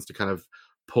St. John's to kind of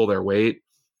pull their weight.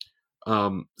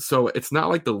 So it's not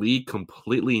like the league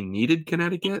completely needed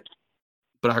Connecticut,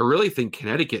 but I really think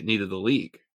Connecticut needed the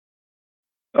league.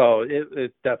 Oh,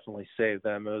 it definitely saved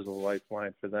them. It was a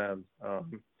lifeline for them.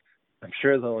 I'm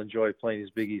sure they'll enjoy playing these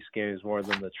Big East games more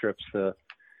than the trips to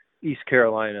East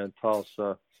Carolina and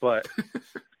Tulsa. But,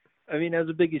 I mean, as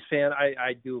a Big East fan,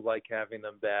 I do like having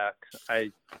them back.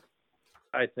 I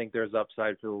think there's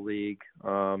upside for the league.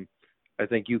 I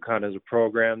think UConn as a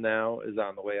program now is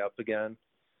on the way up again.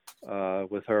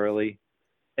 With Hurley,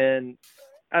 and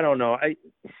I don't know.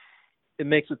 It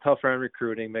makes it tougher on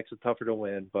recruiting, makes it tougher to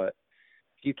win. But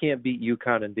if you can't beat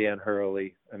UConn and Dan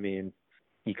Hurley, I mean,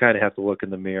 you kind of have to look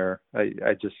in the mirror. I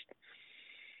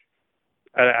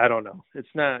don't know.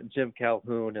 It's not Jim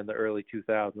Calhoun in the early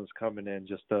 2000s coming in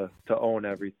just to own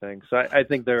everything. So I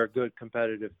think they're a good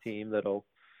competitive team it'll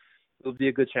be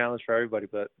a good challenge for everybody.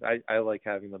 But I like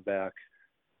having them back.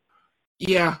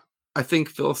 Yeah. I think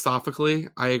philosophically,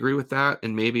 I agree with that.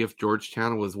 And maybe if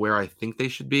Georgetown was where I think they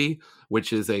should be,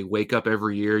 which is a wake up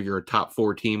every year, you're a top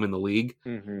 4 team in the league.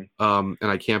 Mm-hmm. And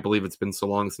I can't believe it's been so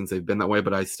long since they've been that way,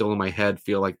 but I still in my head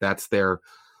feel like that's their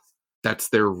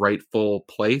rightful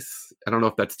place. I don't know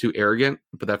if that's too arrogant,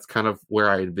 but that's kind of where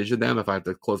I envision them if I have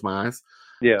to close my eyes.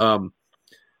 Yeah.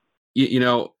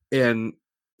 And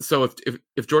so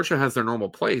if Georgetown has their normal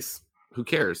place, who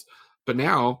cares? But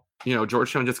now,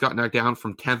 Georgetown just got knocked down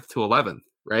from 10th to 11th,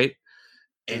 right?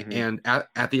 Mm-hmm. And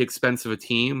at the expense of a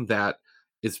team that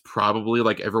is probably,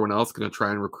 like everyone else, going to try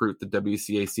and recruit the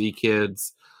WCAC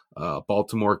kids,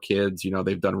 Baltimore kids.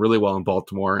 They've done really well in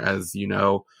Baltimore, as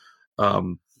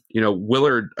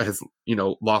Willard has,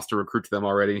 lost a recruit to them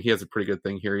already. And he has a pretty good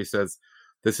thing here. He says,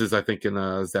 this is, I think, in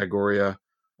a Zagoria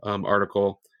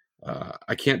article.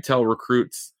 I can't tell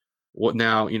recruits what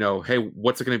now, hey,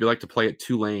 what's it going to be like to play at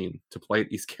Tulane, to play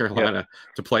at East Carolina,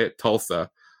 to play at Tulsa?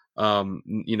 Now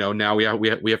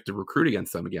we have to recruit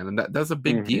against them again. And that's a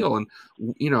big deal. And,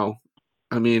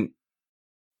 I mean,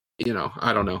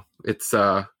 I don't know. It's,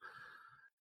 I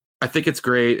think it's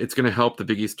great. It's going to help the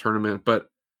Big East tournament, but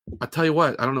I'll tell you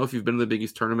what, I don't know if you've been to the Big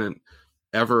East tournament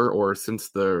ever or since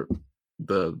the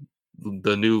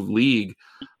new league.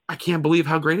 I can't believe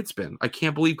how great it's been. I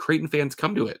can't believe Creighton fans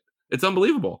come to it. It's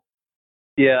unbelievable.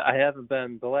 Yeah, I haven't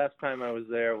been. The last time I was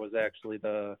there was actually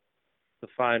the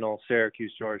final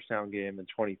Syracuse-Georgetown game in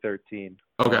 2013.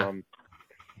 Okay.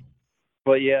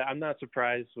 But yeah, I'm not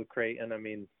surprised with Creighton. I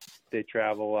mean, they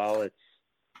travel well.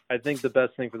 I think the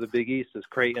best thing for the Big East is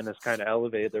Creighton has kind of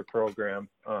elevated their program.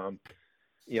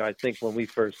 I think when we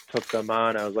first took them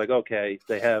on, I was like, okay,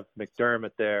 they have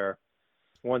McDermott there.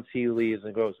 Once he leaves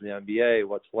and goes to the NBA,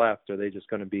 what's left? Are they just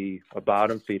going to be a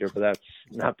bottom feeder? But that's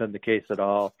not been the case at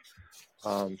all.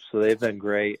 So they've been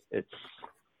great.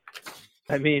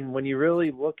 When you really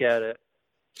look at it,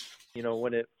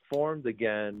 when it formed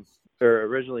again, or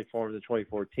originally formed in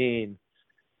 2014,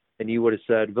 and you would have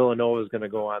said Villanova is going to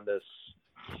go on this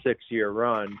 6-year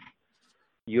run,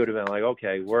 you would have been like,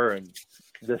 okay,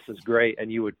 this is great.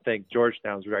 And you would think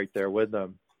Georgetown's right there with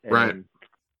them. And right.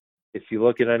 If you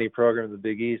look at any program in the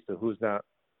Big East of who's not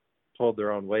pulled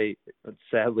their own weight,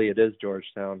 sadly it is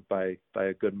Georgetown by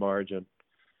a good margin.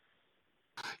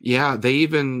 Yeah, they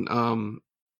even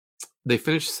they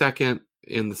finished second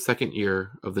in the second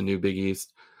year of the new Big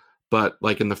East, but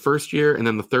like in the first year and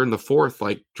then the third and the fourth,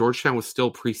 like Georgetown was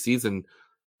still preseason.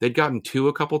 They'd gotten 2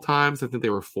 a couple times. I think they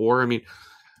were 4. I mean,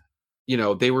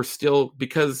 they were still,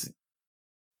 because,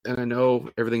 and I know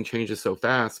everything changes so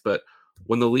fast, but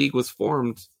when the league was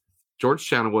formed,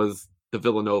 Georgetown was the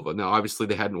Villanova. Now, obviously,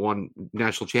 they hadn't won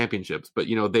national championships, but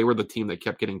they were the team that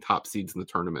kept getting top seeds in the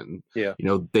tournament. And, Yeah.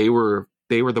 They were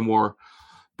the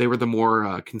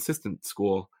more consistent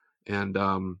school. And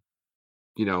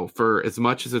for as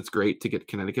much as it's great to get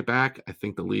Connecticut back, I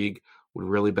think the league would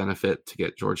really benefit to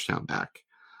get Georgetown back.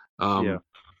 Yeah.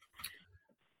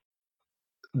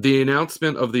 The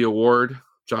announcement of the award,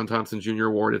 John Thompson Jr.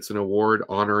 Award, it's an award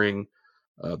honoring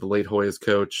the late Hoyas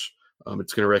coach.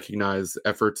 It's going to recognize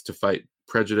efforts to fight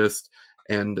prejudice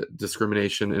and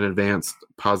discrimination and advance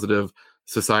positive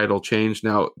societal change.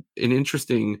 Now,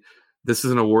 this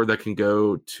is an award that can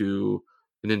go to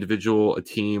an individual, a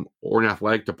team, or an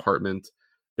athletic department.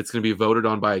 It's going to be voted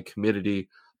on by a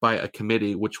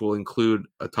committee, which will include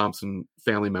a Thompson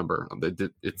family member.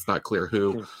 It's not clear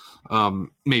who.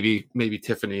 Maybe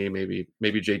Tiffany, maybe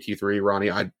JT3, Ronnie.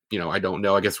 I don't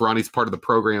know. I guess Ronnie's part of the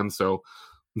program, so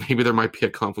maybe there might be a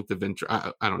conflict of interest.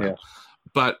 I don't know. Yeah.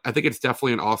 But I think it's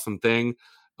definitely an awesome thing.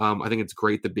 I think it's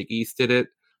great that Big East did it.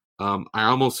 I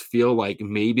almost feel like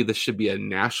maybe this should be a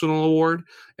national award.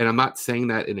 And I'm not saying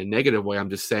that in a negative way. I'm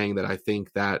just saying that I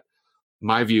think that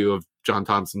my view of John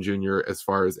Thompson Jr. as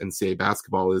far as NCAA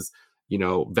basketball is,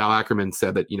 Val Ackerman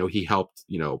said that, he helped,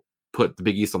 put the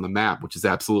Big East on the map, which is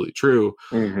absolutely true.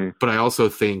 Mm-hmm. But I also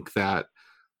think that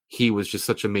he was just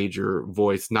such a major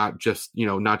voice, not just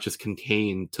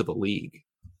contained to the league.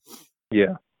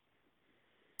 Yeah.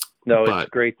 No, it's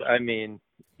great. I mean,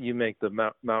 you make the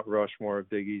Mount Rushmore of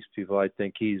Big East people. I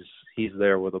think he's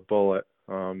there with a bullet.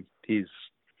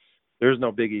 There's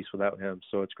no Big East without him,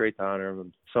 so it's great to honor him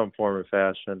in some form or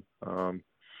fashion.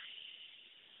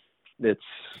 It's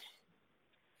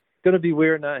going to be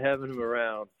weird not having him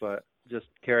around, but just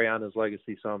carry on his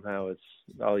legacy somehow. It's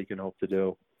all you can hope to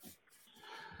do.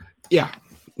 Yeah.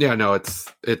 No,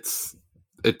 it's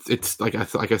like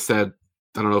I said.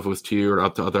 I don't know if it was to you or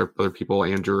up to other people,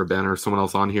 Andrew or Ben or someone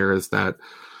else on here, is that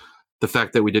the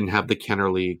fact that we didn't have the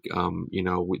Kenner League,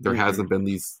 there hasn't been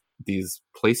these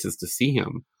places to see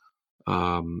him.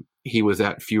 He was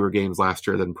at fewer games last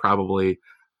year than probably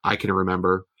I can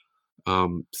remember.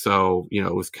 So,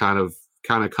 it was kind of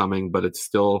coming, but it's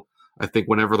still, I think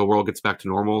whenever the world gets back to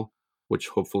normal, which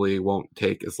hopefully won't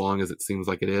take as long as it seems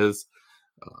like it is,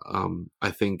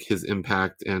 I think his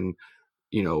impact and,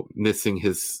 missing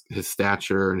his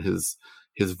stature and his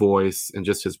voice and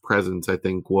just his presence, I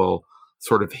think will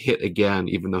sort of hit again,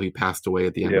 even though he passed away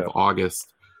at the end of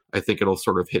August. I think it'll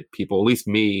sort of hit people, at least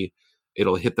me,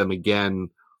 it'll hit them again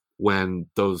when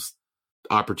those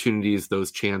opportunities,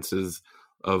 those chances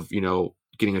of,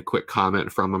 getting a quick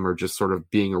comment from him or just sort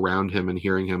of being around him and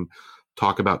hearing him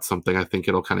talk about something, I think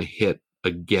it'll kind of hit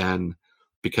again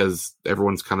because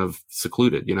everyone's kind of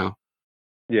secluded,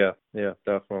 Yeah,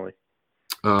 definitely.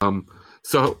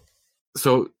 So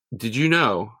did you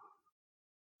know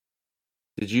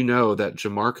that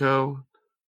Jamarco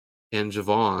and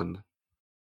Javon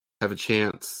have a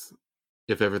chance,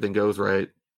 if everything goes right,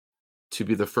 to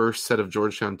be the first set of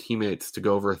Georgetown teammates to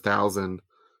go over 1,000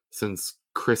 since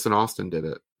Chris and Austin did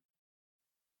it?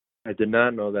 I did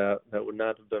not know that. That would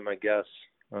not have been my guess.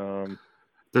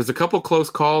 There's a couple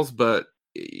close calls, but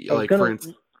for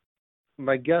instance,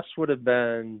 my guess would have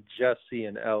been Jesse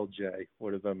and LJ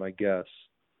would have been my guess.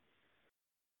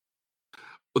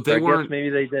 But they weren't. Maybe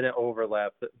they didn't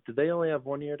overlap. Did they only have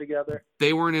 1 year together?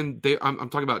 They weren't in. I'm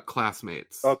talking about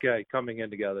classmates. Okay, coming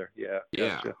in together. Yeah.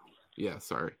 Gotcha. Yeah.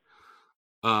 Sorry.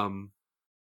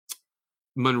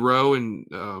 Monroe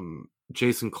and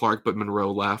Jason Clark, but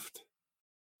Monroe left.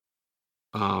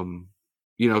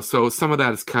 So some of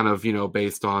that is kind of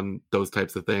based on those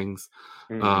types of things.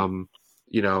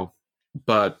 Mm-hmm.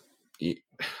 But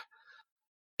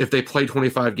if they play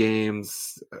 25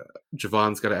 games,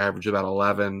 Javon's got to average about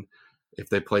 11. If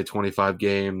they play 25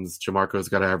 games, Jamarco's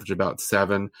got to average about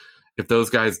 7. If those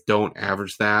guys don't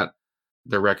average that,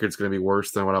 their record's going to be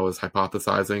worse than what I was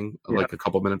hypothesizing like a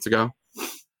couple minutes ago.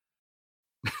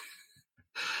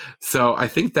 So I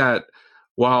think that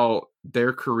while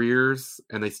their careers,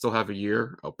 and they still have a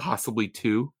year, possibly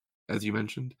 2, as you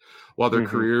mentioned, while their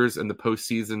careers and the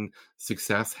postseason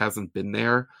success hasn't been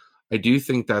there, I do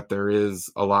think that there is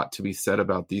a lot to be said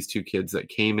about these 2 kids that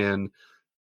came in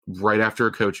right after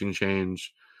a coaching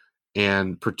change,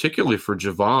 and particularly for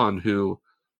Javon, who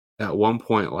at one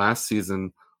point last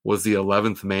season was the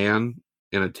 11th man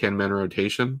in a 10-man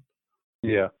rotation.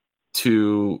 Yeah.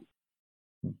 To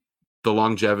the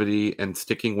longevity and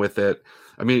sticking with it.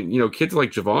 I mean, kids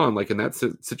like Javon, like in that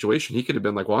situation, he could have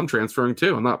been like, well, I'm transferring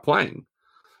too. I'm not playing.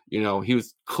 He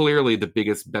was clearly the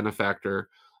biggest benefactor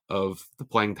of the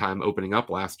playing time opening up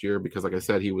last year because, like I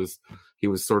said, he was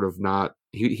sort of not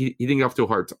he didn't get off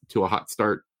to a hot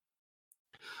start.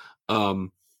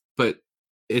 But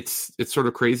it's sort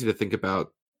of crazy to think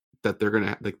about that they're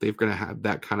gonna have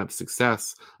that kind of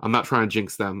success. I'm not trying to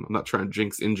jinx them. I'm not trying to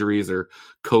jinx injuries or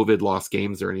COVID lost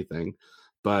games or anything,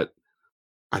 but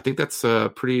I think that's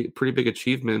a pretty big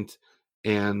achievement,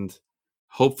 and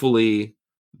hopefully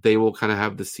they will kind of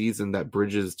have the season that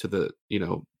bridges to the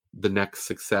next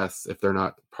success if they're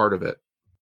not part of it.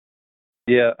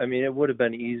 Yeah, I mean, it would have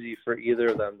been easy for either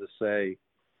of them to say,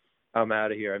 I'm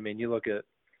out of here. I mean, you look at,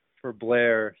 for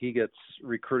Blair, he gets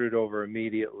recruited over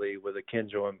immediately with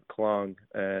Akinjo and McClung,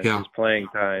 and his playing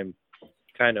time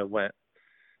kind of went.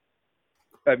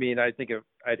 I mean, I think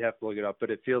I'd have to look it up,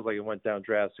 but it feels like it went down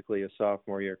drastically his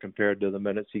sophomore year compared to the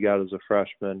minutes he got as a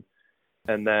freshman.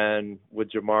 And then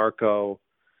with Jamarco,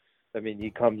 I mean,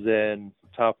 he comes in,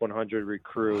 top 100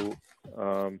 recruit,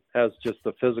 has just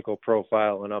the physical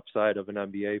profile and upside of an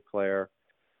NBA player,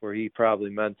 where he probably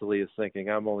mentally is thinking,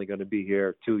 I'm only going to be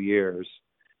here 2 years.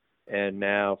 And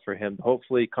now for him,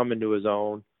 hopefully come into his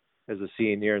own as a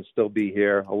senior and still be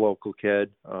here, a local kid.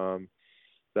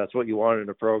 That's what you want in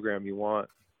a program. You want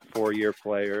 4-year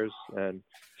players, and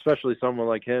especially someone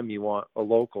like him, you want a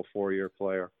local 4-year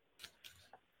player.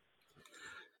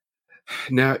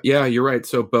 Now, yeah, you're right.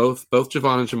 So both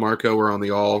Javon and Jamarco were on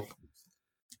the all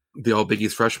Big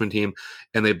East freshman team,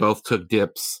 and they both took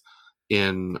dips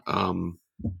in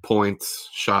points,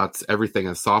 shots, everything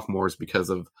as sophomores because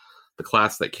of the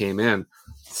class that came in.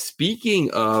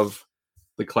 Speaking of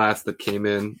the class that came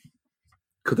in,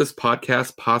 could this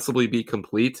podcast possibly be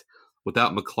complete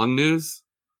without McClung news?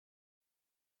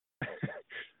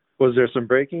 Was there some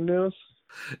breaking news?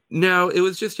 No, it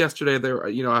was just yesterday. There,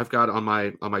 I've got on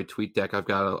my tweet deck, I've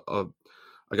got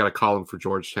a column for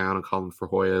Georgetown, a column for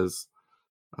Hoyas,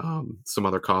 some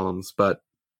other columns, but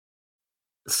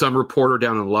some reporter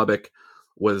down in Lubbock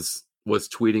was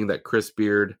tweeting that Chris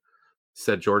Beard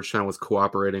said Georgetown was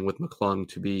cooperating with McClung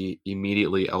to be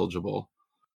immediately eligible.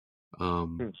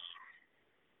 The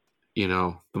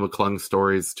McClung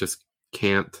stories just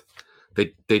can't.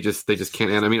 They just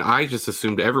can't end. I mean, I just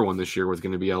assumed everyone this year was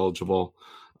going to be eligible.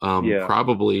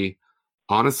 Probably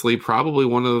one of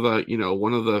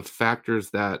the factors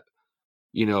that,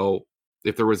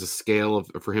 if there was a scale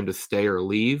for him to stay or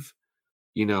leave,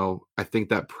 I think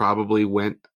that probably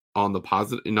went on the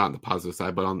positive, not on the positive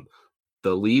side, but on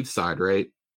the leave side, right?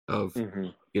 Of,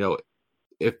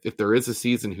 if there is a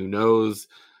season, who knows?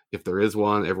 If there is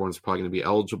one, everyone's probably going to be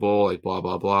eligible, like blah,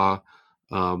 blah, blah.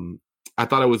 I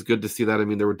thought it was good to see that. I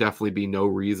mean, there would definitely be no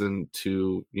reason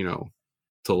to,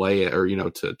 to lay it or,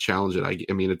 to challenge it.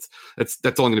 I mean, that's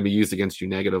only going to be used against you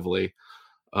negatively.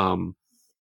 But I'm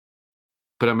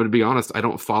going to be honest, I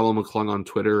don't follow McClung on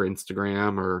Twitter or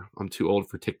Instagram, or I'm too old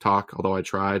for TikTok, although I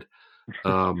tried.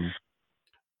 I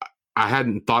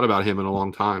hadn't thought about him in a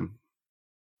long time.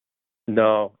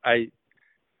 No, I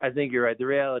think you're right. The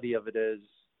reality of it is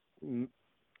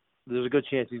there's a good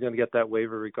chance he's going to get that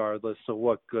waiver regardless. So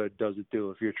what good does it do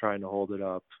if you're trying to hold it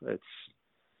up?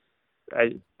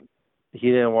 He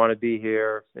didn't want to be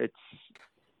here.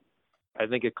 I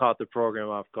think it caught the program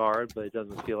off guard, but it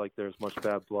doesn't feel like there's much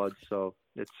bad blood. So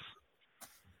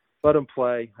let him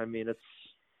play. I mean,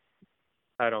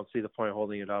 I don't see the point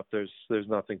holding it up. There's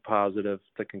nothing positive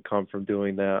that can come from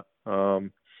doing that. I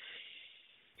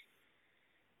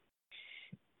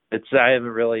haven't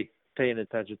really paid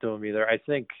attention to him either. I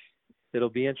think it'll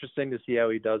be interesting to see how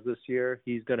he does this year.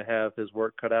 He's going to have his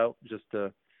work cut out just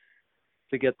to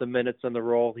get the minutes and the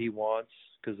role he wants,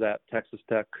 because that Texas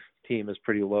Tech team is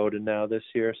pretty loaded now this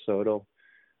year. So it'll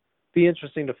be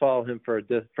interesting to follow him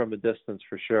from a distance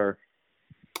for sure.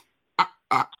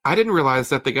 I didn't realize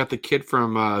that they got the kid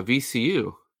from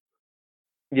VCU.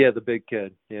 Yeah, the big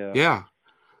kid. Yeah.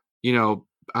 Yeah.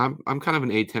 I'm kind of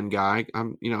an A10 guy.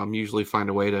 I'm usually find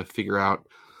a way to figure out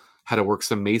how to work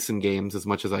some Mason games as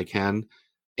much as I can.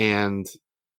 And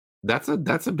that's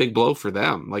a big blow for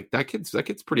them. Like that kid's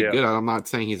pretty good. I'm not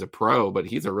saying he's a pro, but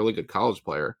he's a really good college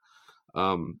player.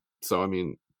 So I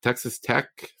mean, Texas Tech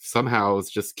somehow is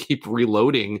just keep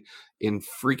reloading in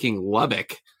freaking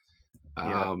Lubbock.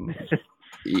 I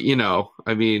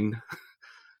mean,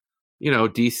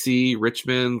 DC,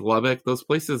 Richmond, Lubbock, those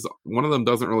places, one of them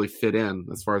doesn't really fit in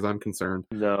as far as I'm concerned.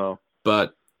 No.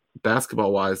 But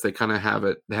basketball wise, they kind of have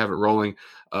it rolling.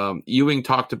 Ewing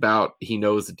talked about he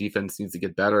knows the defense needs to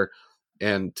get better,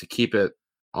 and to keep it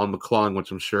on McClung,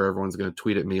 which I'm sure everyone's going to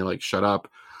tweet at me like, shut up.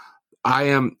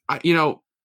 I'm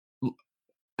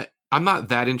not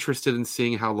that interested in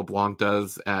seeing how LeBlanc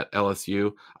does at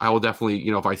LSU. I will definitely,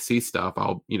 if I see stuff,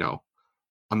 I'm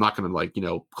not going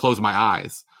to close my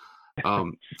eyes.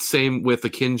 Same with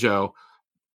Akinjo.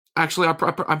 Actually,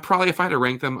 I'm probably, if I had to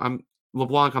rank them,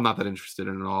 LeBlanc. I'm not that interested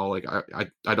in at all. Like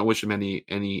I don't wish him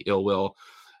any ill will.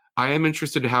 I am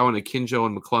interested in how an Akinjo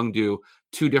and McClung do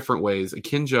two different ways.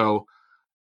 Akinjo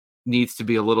needs to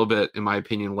be a little bit, in my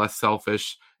opinion, less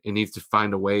selfish. It needs to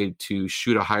find a way to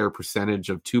shoot a higher percentage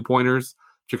of 2-pointers,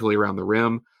 particularly around the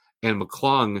rim. And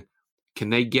McClung,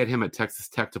 can they get him at Texas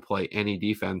Tech to play any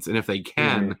defense? And if they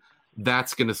can,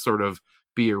 that's going to sort of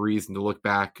be a reason to look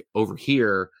back over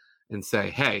here and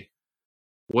say, hey,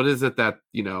 what is it that,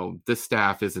 this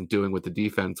staff isn't doing with the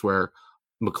defense where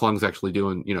McClung's actually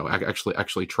doing,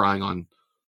 actually trying on,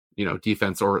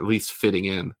 defense, or at least fitting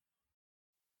in?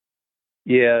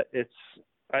 Yeah,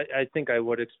 I think I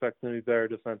would expect them to be better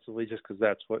defensively just because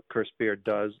that's what Chris Beard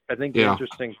does. I think the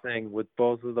interesting thing with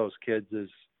both of those kids is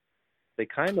they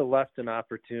kind of left an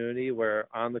opportunity where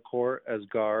on the court as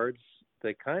guards,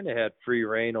 they kind of had free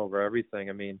reign over everything.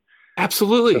 I mean,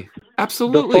 absolutely.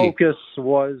 The focus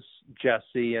was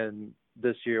Jesse, and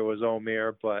this year was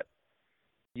Omer, but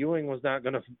Ewing was not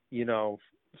going to,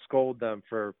 scold them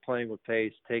for playing with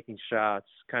pace, taking shots,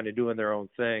 kind of doing their own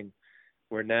thing.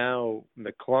 Where now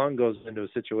McClung goes into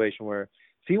a situation where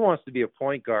if he wants to be a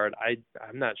point guard,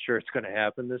 I'm not sure it's going to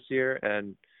happen this year.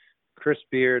 And Chris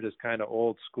Beard is kind of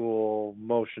old school,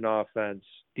 motion offense,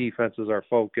 defense is our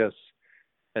focus.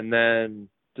 And then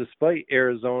despite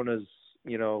Arizona's,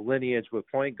 lineage with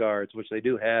point guards, which they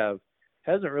do have,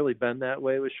 hasn't really been that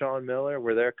way with Sean Miller,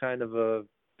 where they're kind of a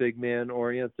big man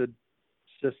oriented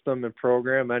system and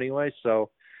program anyway. So,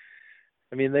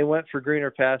 I mean, they went for greener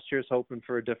pastures, hoping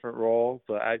for a different role,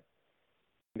 but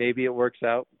maybe it works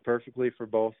out perfectly for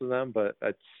both of them. But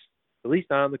it's at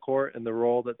least on the court and the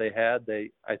role that they had.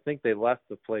 I think they left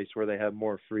the place where they have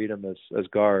more freedom as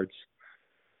guards.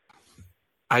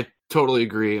 I totally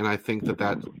agree, and I think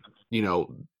that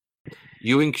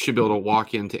Ewing should be able to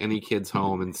walk into any kid's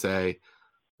home and say,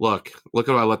 "Look at what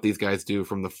I let these guys do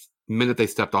from the minute they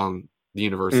stepped on the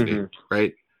university,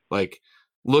 right? Like."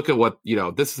 Look at what,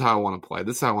 this is how I want to play.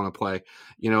 This is how I want to play,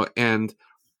 and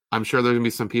I'm sure there's going to be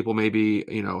some people maybe,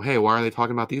 hey, why are they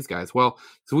talking about these guys? Well,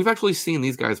 so we've actually seen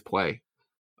these guys play.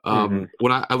 When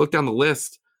I look down the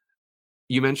list,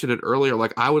 you mentioned it earlier,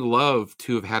 like I would love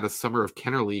to have had a summer of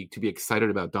Kenner League to be excited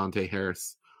about Dante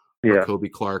Harris or Kobe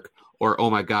Clark, or,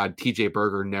 oh my God, TJ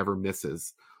Berger never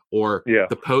misses. Or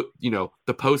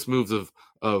the post moves of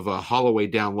Holloway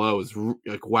down low is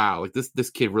like, wow, like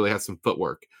this kid really has some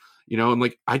footwork. And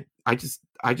like I just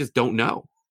don't know.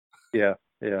 Yeah.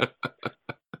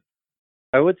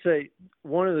 I would say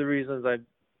one of the reasons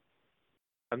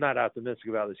I'm not optimistic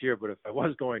about this year, but if I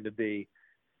was going to be,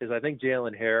 is I think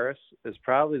Jalen Harris is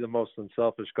probably the most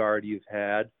unselfish guard you've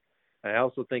had. I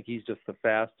also think he's just the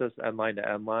fastest end line to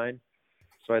end line.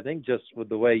 So I think just with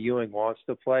the way Ewing wants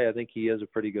to play, I think he is a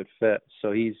pretty good fit.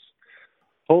 So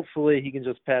hopefully he can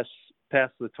just pass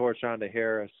the torch on to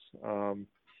Harris.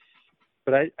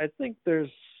 But I think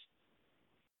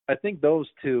those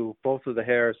two, both of the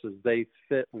Harrises, they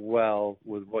fit well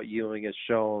with what Ewing has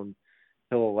shown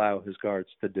he'll allow his guards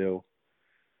to do.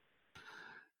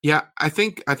 Yeah, I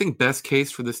think best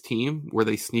case for this team where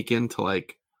they sneak into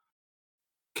like,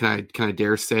 can I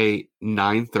dare say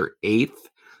 9th or 8th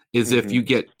is if you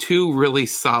get two really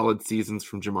solid seasons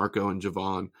from Jamarco and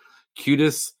Javon.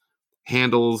 Qudus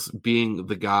handles being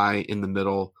the guy in the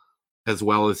middle as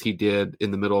well as he did in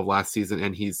the middle of last season,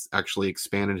 and he's actually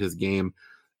expanded his game.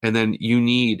 And then you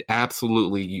need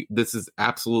Jalen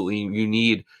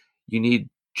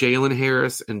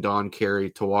Harris and Don Carey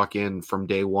to walk in from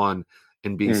day one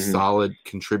and be solid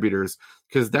contributors,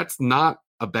 because that's not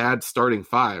a bad starting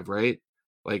 5, right?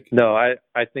 Like, no, I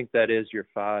think that is your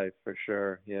 5 for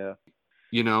sure. Yeah.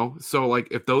 So like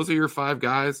if those are your 5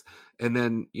 guys, and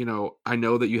then, I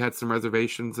know that you had some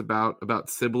reservations about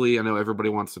Sibley. I know everybody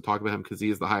wants to talk about him because he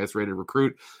is the highest rated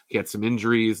recruit. He had some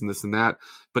injuries and this and that.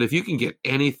 But if you can get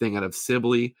anything out of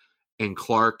Sibley and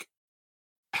Clark,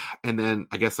 and then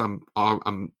I guess I'm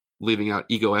leaving out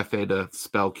Ego Fa to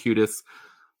spell Qudus,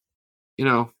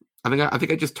 I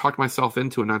think I just talked myself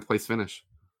into a 9th place finish.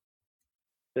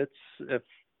 It's, if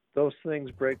those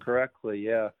things break correctly,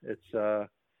 it's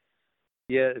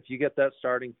if you get that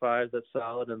starting 5 that's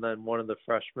solid, and then one of the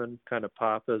freshmen kind of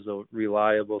pop as a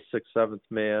reliable 6th, 7th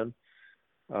man,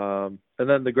 and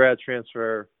then the grad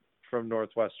transfer from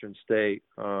Northwestern State.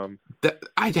 I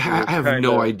have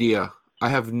no idea. I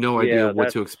have no idea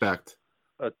what to expect.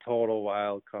 A total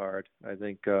wild card, I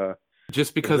think.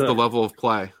 Just because of the level of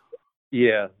play.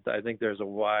 Yeah, I think there's a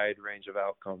wide range of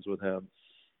outcomes with him.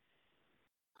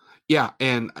 Yeah,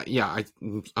 and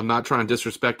I'm not trying to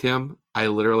disrespect him. I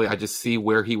just see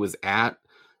where he was at.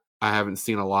 I haven't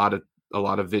seen a lot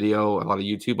of video, a lot of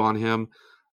YouTube on him.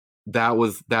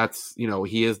 That's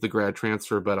he is the grad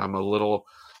transfer, but I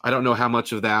don't know how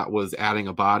much of that was adding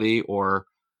a body or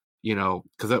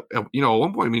because at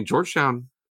one point, I mean, Georgetown,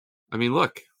 I mean,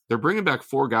 look, they're bringing back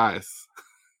 4 guys.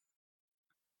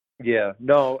 Yeah,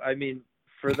 no, I mean,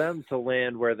 for them to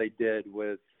land where they did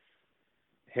with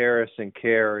Harris and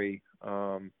Carey,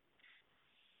 I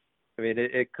mean,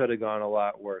 it could have gone a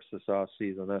lot worse this off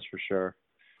season, that's for sure.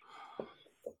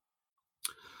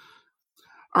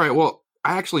 All right, well,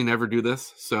 I actually never do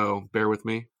this, so bear with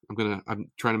me. I'm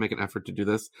trying to make an effort to do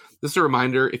this. This is a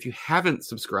reminder, if you haven't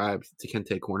subscribed to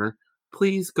Kente Corner,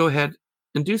 please go ahead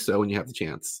and do so when you have the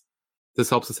chance. This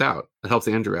helps us out. It helps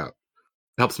Andrew out.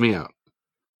 It helps me out.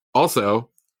 Also,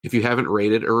 if you haven't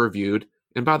rated or reviewed,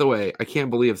 and by the way, I can't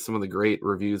believe some of the great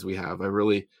reviews we have.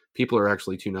 People are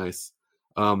actually too nice.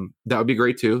 That would be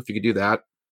great too if you could do that.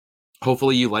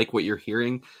 Hopefully you like what you're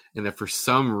hearing, and if for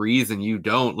some reason you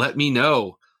don't, let me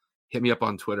know. Hit me up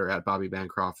on Twitter at Bobby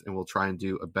Bancroft, and we'll try and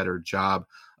do a better job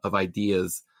of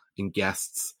ideas and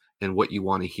guests and what you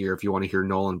want to hear. If you want to hear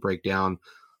Nolan break down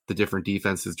the different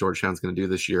defenses Georgetown's going to do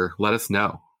this year, let us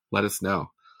know. Let us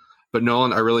know. But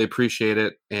Nolan, I really appreciate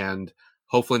it, and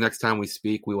hopefully next time we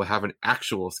speak, we will have an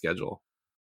actual schedule.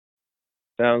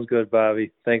 Sounds good,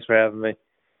 Bobby. Thanks for having me.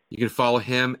 You can follow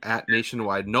him at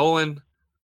Nationwide Nolan.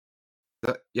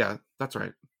 Yeah, that's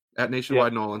right. At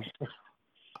Nationwide Nolan.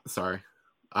 Sorry.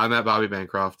 I'm at Bobby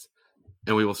Bancroft,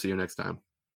 and we will see you next time.